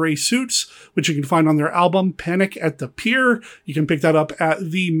Men in Gray Suits, which you can find on their album Panic at the Pier. You can pick that up at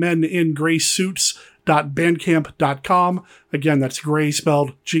themeningraysuits.bandcamp.com. Again, that's gray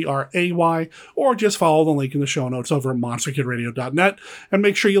spelled Gray, or just follow the link in the show notes over at monsterkidradio.net and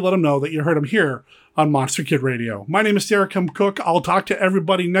make sure you let them know that you heard them here on Monster Kid Radio. My name is Derek M. Cook. I'll talk to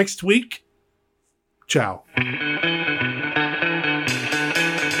everybody next week. Ciao.